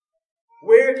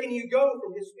 Where can you go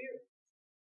from His Spirit?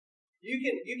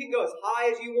 You can go as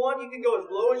high as you want. You can go as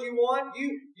low as you want.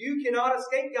 You cannot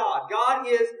escape God. God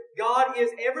is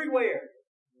everywhere.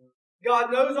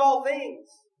 God knows all things.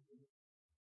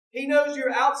 He knows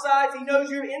your outsides. He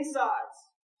knows your insides.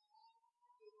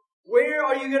 Where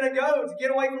are you going to go to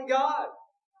get away from God?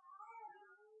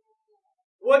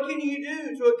 What can you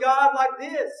do to a God like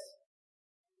this?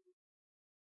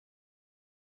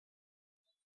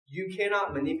 You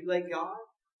cannot manipulate God.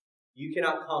 You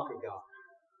cannot conquer God.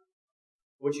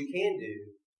 What you can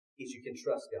do is you can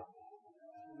trust God.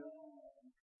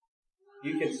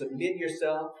 You can submit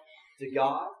yourself to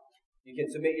God. You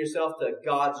can submit yourself to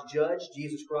God's judge,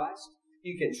 Jesus Christ.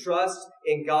 You can trust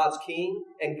in God's King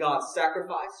and God's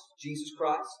sacrifice, Jesus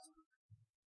Christ.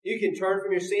 You can turn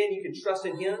from your sin. You can trust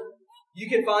in Him. You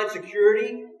can find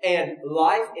security and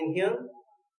life in Him.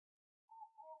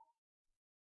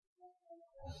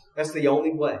 That's the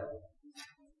only way.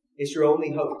 It's your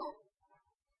only hope.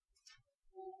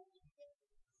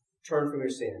 Turn from your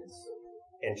sins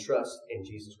and trust in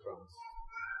Jesus Christ.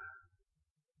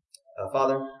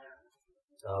 Father,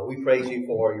 we praise You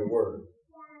for Your word.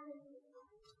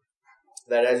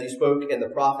 That as You spoke in the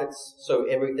prophets, so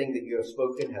everything that You have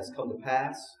spoken has come to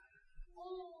pass.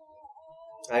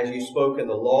 As You spoke in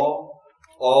the law,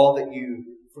 all that You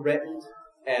threatened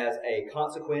as a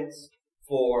consequence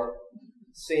for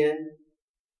sin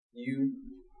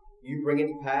You bring it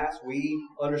to pass. We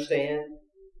understand.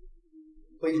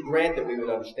 Please grant that we would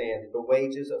understand that the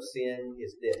wages of sin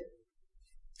is death.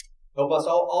 Help us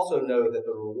all also know that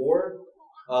the reward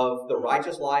of the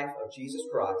righteous life of Jesus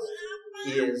Christ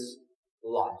is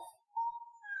life.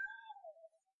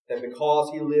 That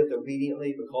because He lived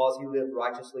obediently, because He lived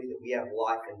righteously, that we have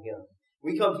life in Him.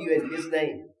 We come to you in His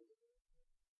name.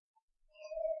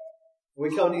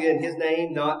 We come to you in His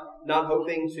name, not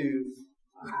hoping to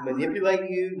manipulate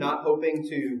you, not hoping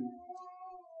to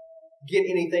get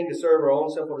anything to serve our own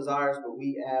sinful desires, but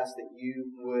we ask that you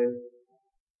would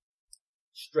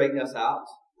straighten us out,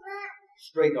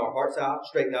 straighten our hearts out,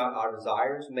 straighten out our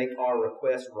desires, make our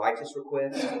requests righteous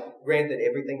requests. Grant that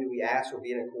everything that we ask will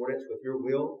be in accordance with your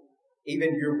will,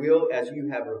 even your will as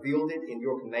you have revealed it in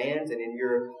your commands and in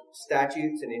your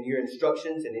statutes and in your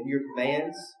instructions and in your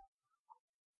commands.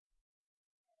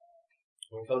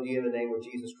 We come to you in the name of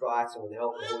Jesus Christ and with the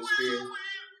help of the Holy Spirit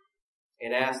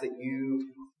and ask that you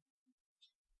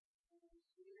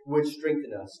would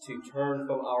strengthen us to turn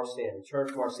from our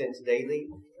sins daily,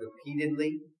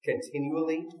 repeatedly,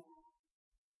 continually.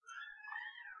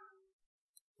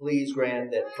 Please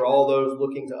grant that for all those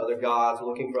looking to other gods,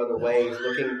 looking for other ways,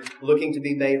 looking to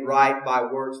be made right by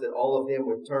works, that all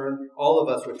of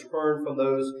us would turn from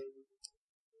those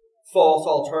false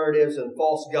alternatives and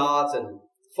false gods and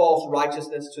false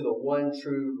righteousness to the one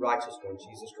true righteous one,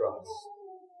 Jesus Christ.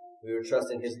 We would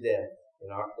trust in His death in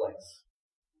our place.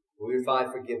 We would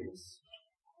find forgiveness.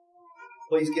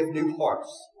 Please give new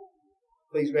hearts.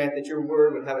 Please grant that your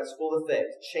word would have its full effect,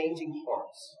 changing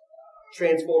hearts,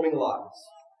 transforming lives.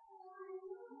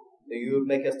 That you would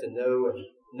make us to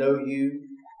know you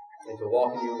and to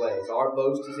walk in your ways. Our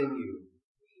boast is in you,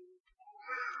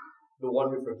 the one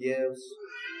who forgives,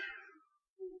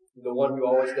 the one who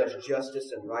always does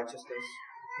justice and righteousness.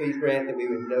 Please grant that we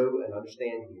would know and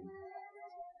understand you.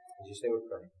 In Jesus' name we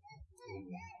pray.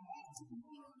 Amen.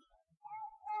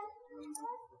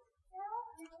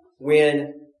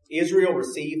 When Israel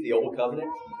received the Old Covenant,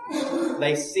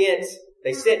 they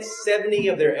sent 70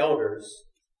 of their elders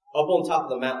up on top of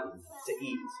the mountain to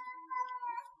eat.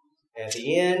 And at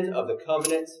the end of the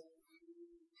covenant,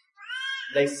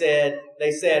 they said,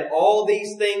 all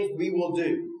these things we will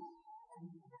do.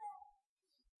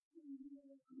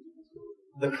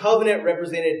 The covenant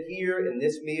represented here in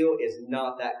this meal is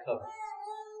not that covenant.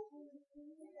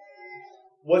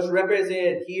 What's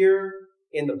represented here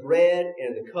in the bread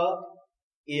and in the cup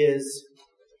is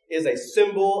a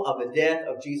symbol of the death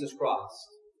of Jesus Christ.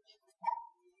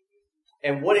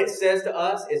 And what it says to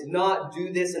us is not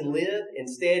do this and live.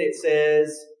 Instead, it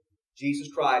says Jesus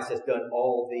Christ has done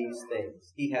all these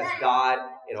things. He has died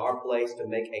in our place to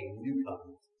make a new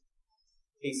covenant.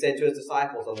 He said to His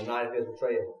disciples on the night of His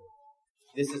betrayal,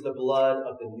 this is the blood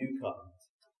of the new covenant,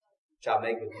 which I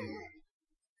make with you.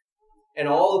 And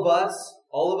all of us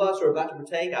who are about to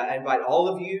partake, I invite all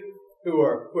of you who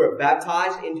are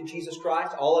baptized into Jesus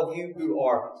Christ, all of you who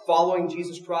are following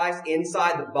Jesus Christ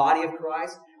inside the body of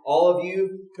Christ, all of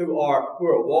you who are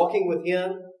walking with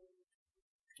Him,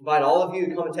 invite all of you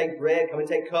to come and take bread, come and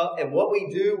take cup. And what we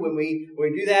do when we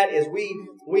do that is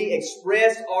we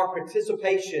express our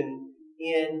participation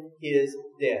in His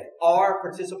death, our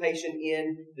participation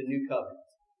in the new covenant.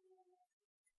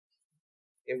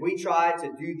 If we tried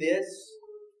to do this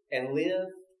and live,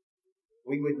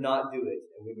 we would not do it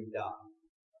and we would die.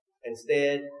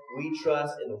 Instead, we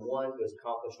trust in the one who has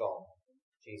accomplished all,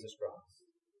 Jesus Christ.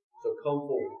 So come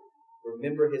forward.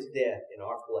 Remember His death in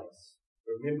our place.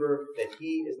 Remember that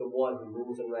He is the one who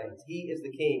rules and reigns. He is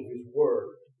the King whose word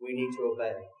we need to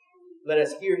obey. Let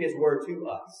us hear His word to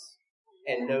us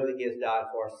and know that He has died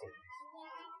for our sins.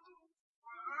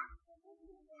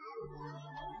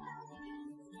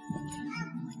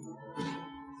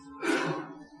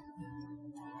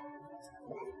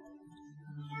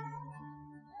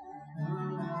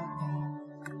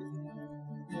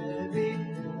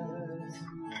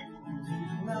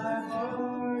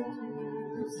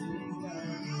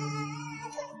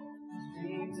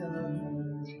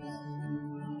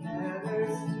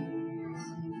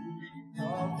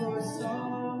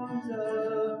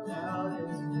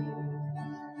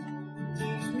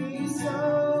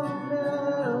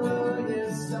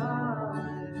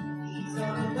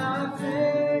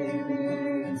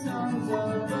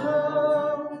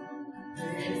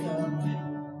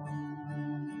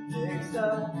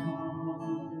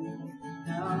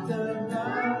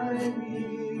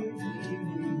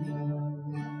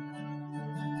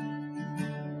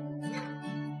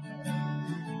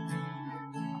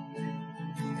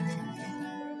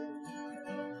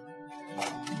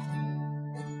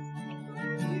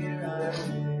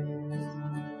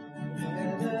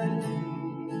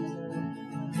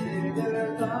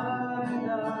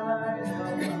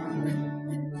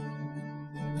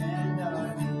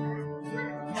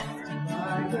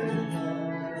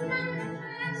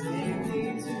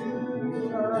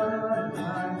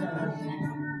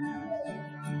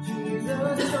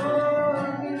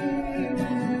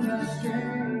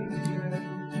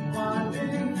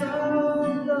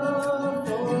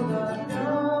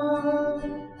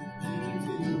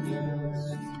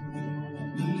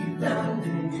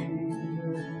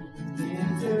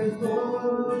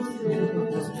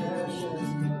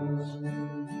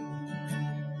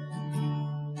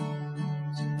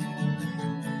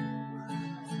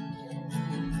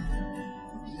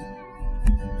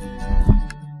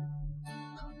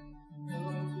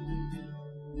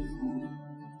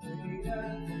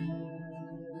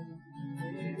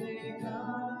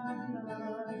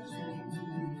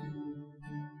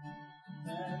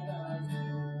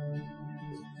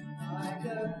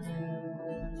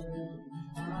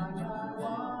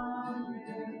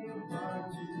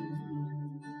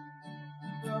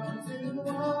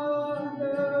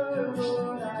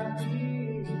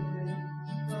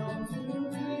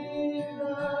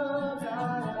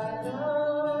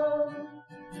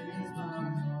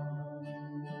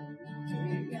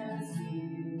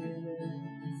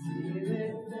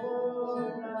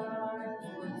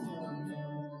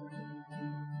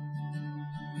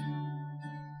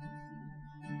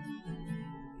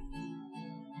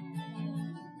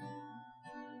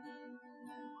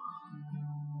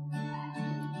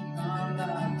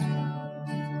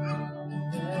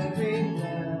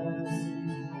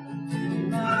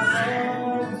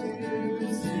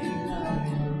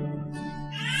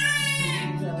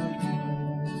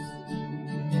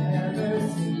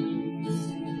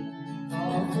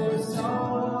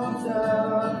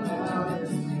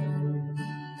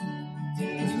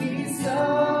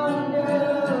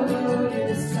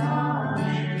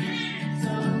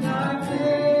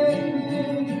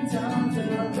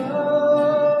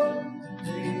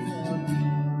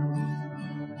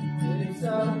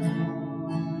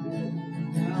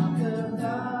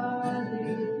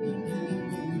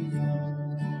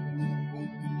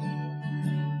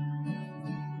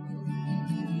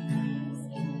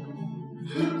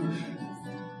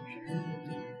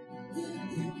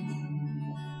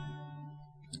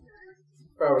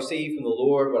 I received from the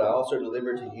Lord what I also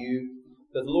delivered to you,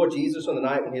 that the Lord Jesus on the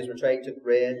night when he was betrayed took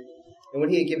bread, and when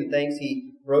he had given thanks,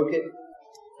 he broke it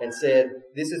and said,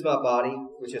 "This is my body,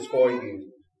 which is for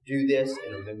you. Do this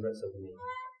in remembrance of me."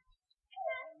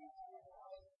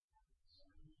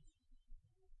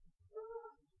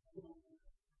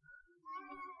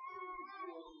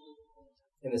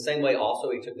 In the same way also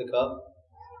he took the cup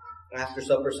after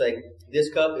supper, saying,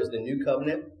 "This cup is the new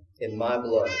covenant in my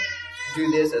blood. Do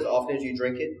this as often as you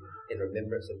drink it in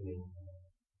remembrance of me."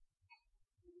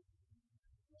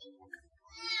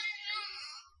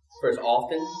 For as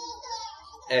often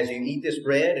as you eat this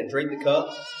bread and drink the cup,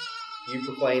 you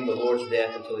proclaim the Lord's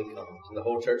death until he comes. And the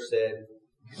whole church said,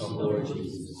 "Come, Lord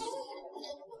Jesus."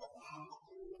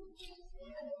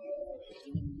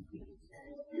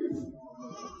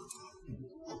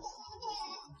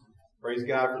 Praise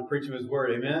God for the preaching of His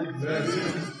Word. Amen?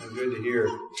 It's good to hear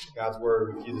God's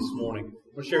Word with you this morning.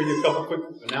 I'm going to share with you a couple quick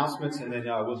announcements and then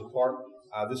we'll depart.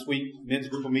 This week, men's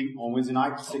group will meet on Wednesday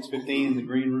night, 6:15 in the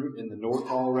green room, in the North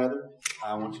Hall, rather.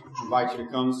 I want to invite you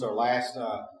to come. It's our last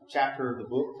chapter of the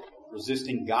book,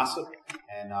 Resisting Gossip,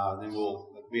 and then we'll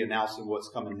be announcing what's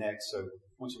coming next. So I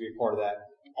want you to be a part of that.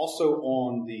 Also,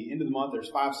 on the end of the month, there's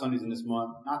 5 Sundays in this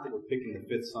month. Not that we're picking the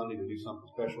 5th Sunday to do something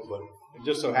special, but it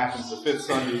just so happens the 5th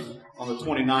Sunday on the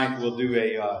 29th, we'll do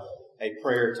a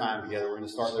prayer time together. We're going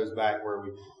to start those back where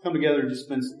we come together and just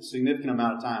spend a significant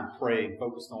amount of time praying,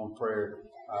 focused on prayer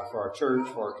for our church,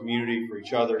 for our community, for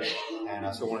each other.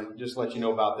 And so I want to just let you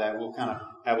know about that. We'll kind of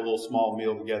have a little small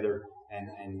meal together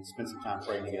and spend some time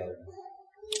praying together.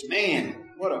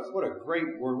 Man, what a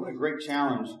great word, what a great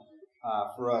challenge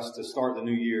for us to start the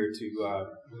new year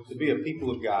to be a people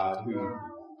of God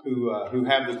who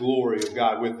have the glory of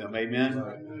God with them. Amen.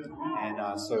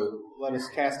 And so let us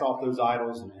cast off those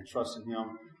idols and trust in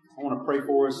Him. I want to pray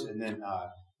for us, and then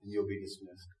you'll be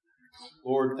dismissed.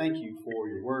 Lord, thank you for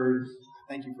your word.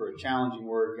 Thank you for a challenging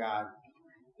word, God,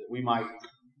 that we might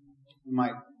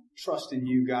trust in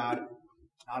you, God,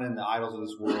 not in the idols of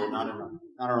this world, not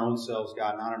our own selves,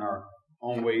 God, not in our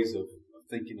own ways of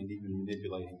thinking and even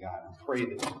manipulating, God. I pray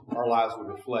that our lives would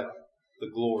reflect the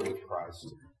glory of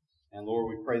Christ. And Lord,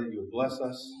 we pray that you would bless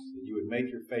us, that you would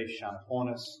make your face shine upon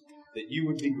us, that you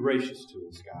would be gracious to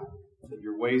us, God, that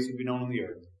your ways would be known on the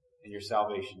earth and your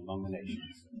salvation among the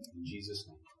nations. In Jesus'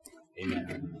 name,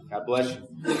 amen. God bless you.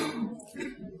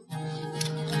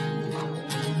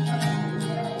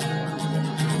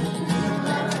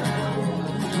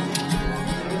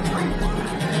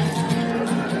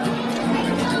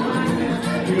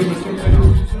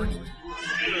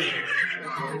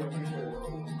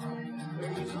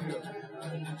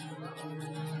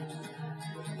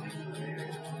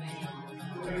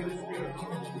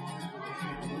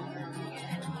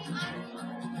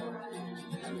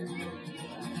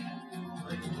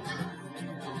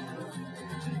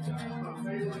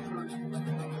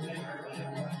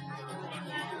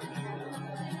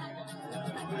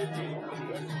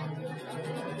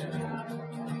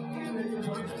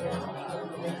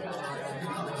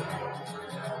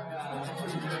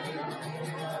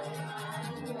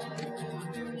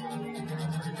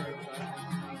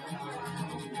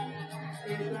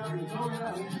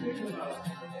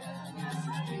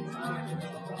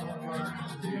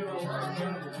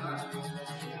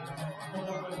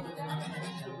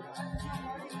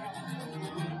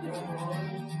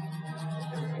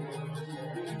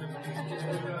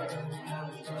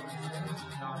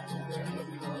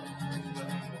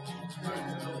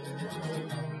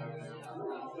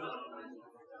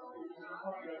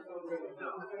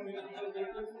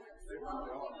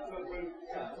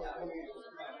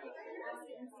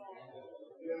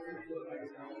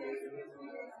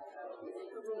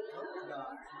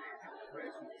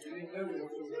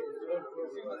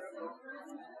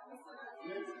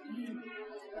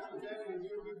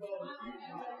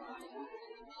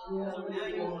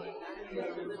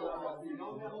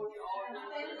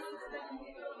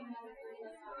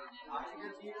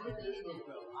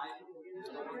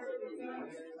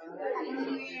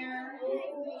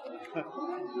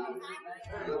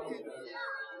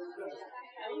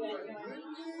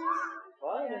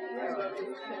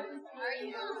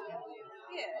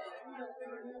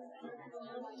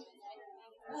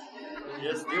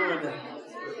 Just doing that.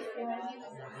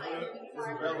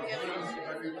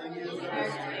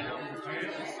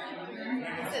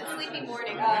 It's sleepy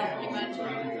morning, pretty much.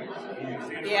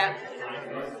 Yeah.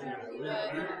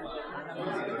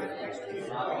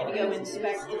 I'm going to go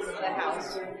inspect the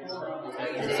house.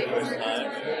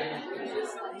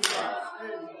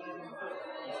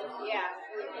 Yeah.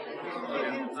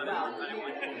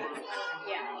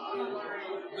 Yeah.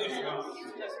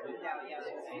 Just moved out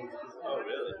yesterday. Oh,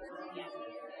 really?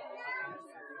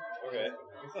 Okay.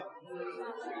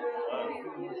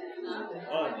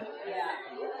 Fun. Yeah.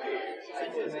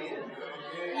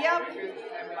 Yep.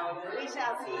 We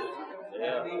shall see.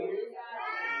 Yeah.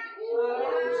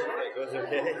 It goes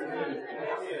okay.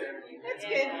 That's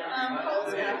good.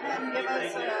 Cole's going to come give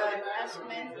us an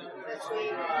estimate this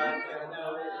week.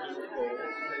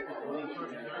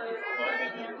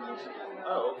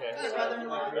 Oh, okay. His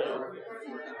brother-in-law.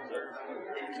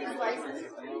 His license.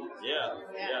 Yeah.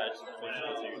 Yeah, I just pointed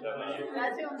out to you.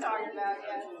 That's who I'm talking about,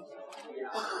 yeah.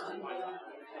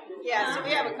 Yeah, so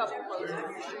we have a couple closings.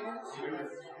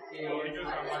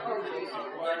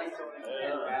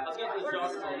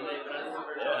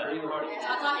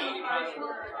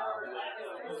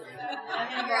 I'm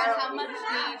gonna borrow how much we've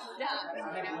done,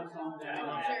 you know.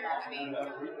 Sure, I mean,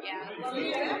 yeah.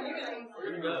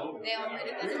 They all did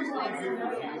it this place.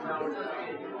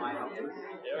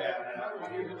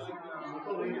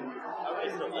 How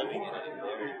is the living in it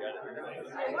there? You got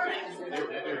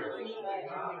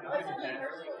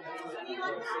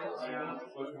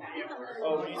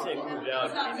Oh, when you say moved out,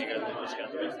 you mean they just got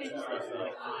the rest of the stuff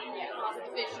out? Yeah,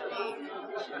 officially.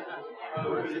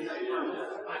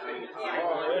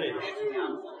 Already?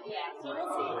 Yeah, so we'll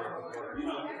see.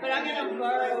 But I'm going to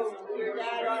borrow your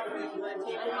dad off of the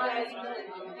table, guys.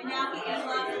 And now he has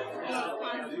lots of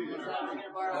fun, so I'm going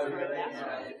to borrow for that.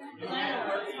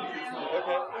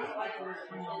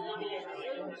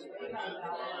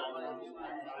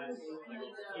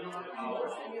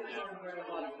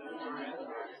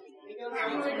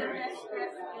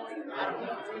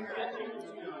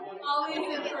 Always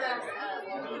get that.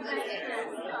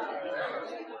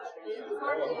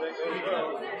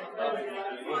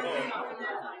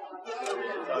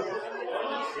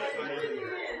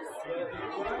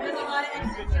 There's a lot of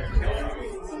extra.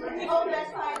 Oh,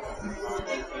 that's fine.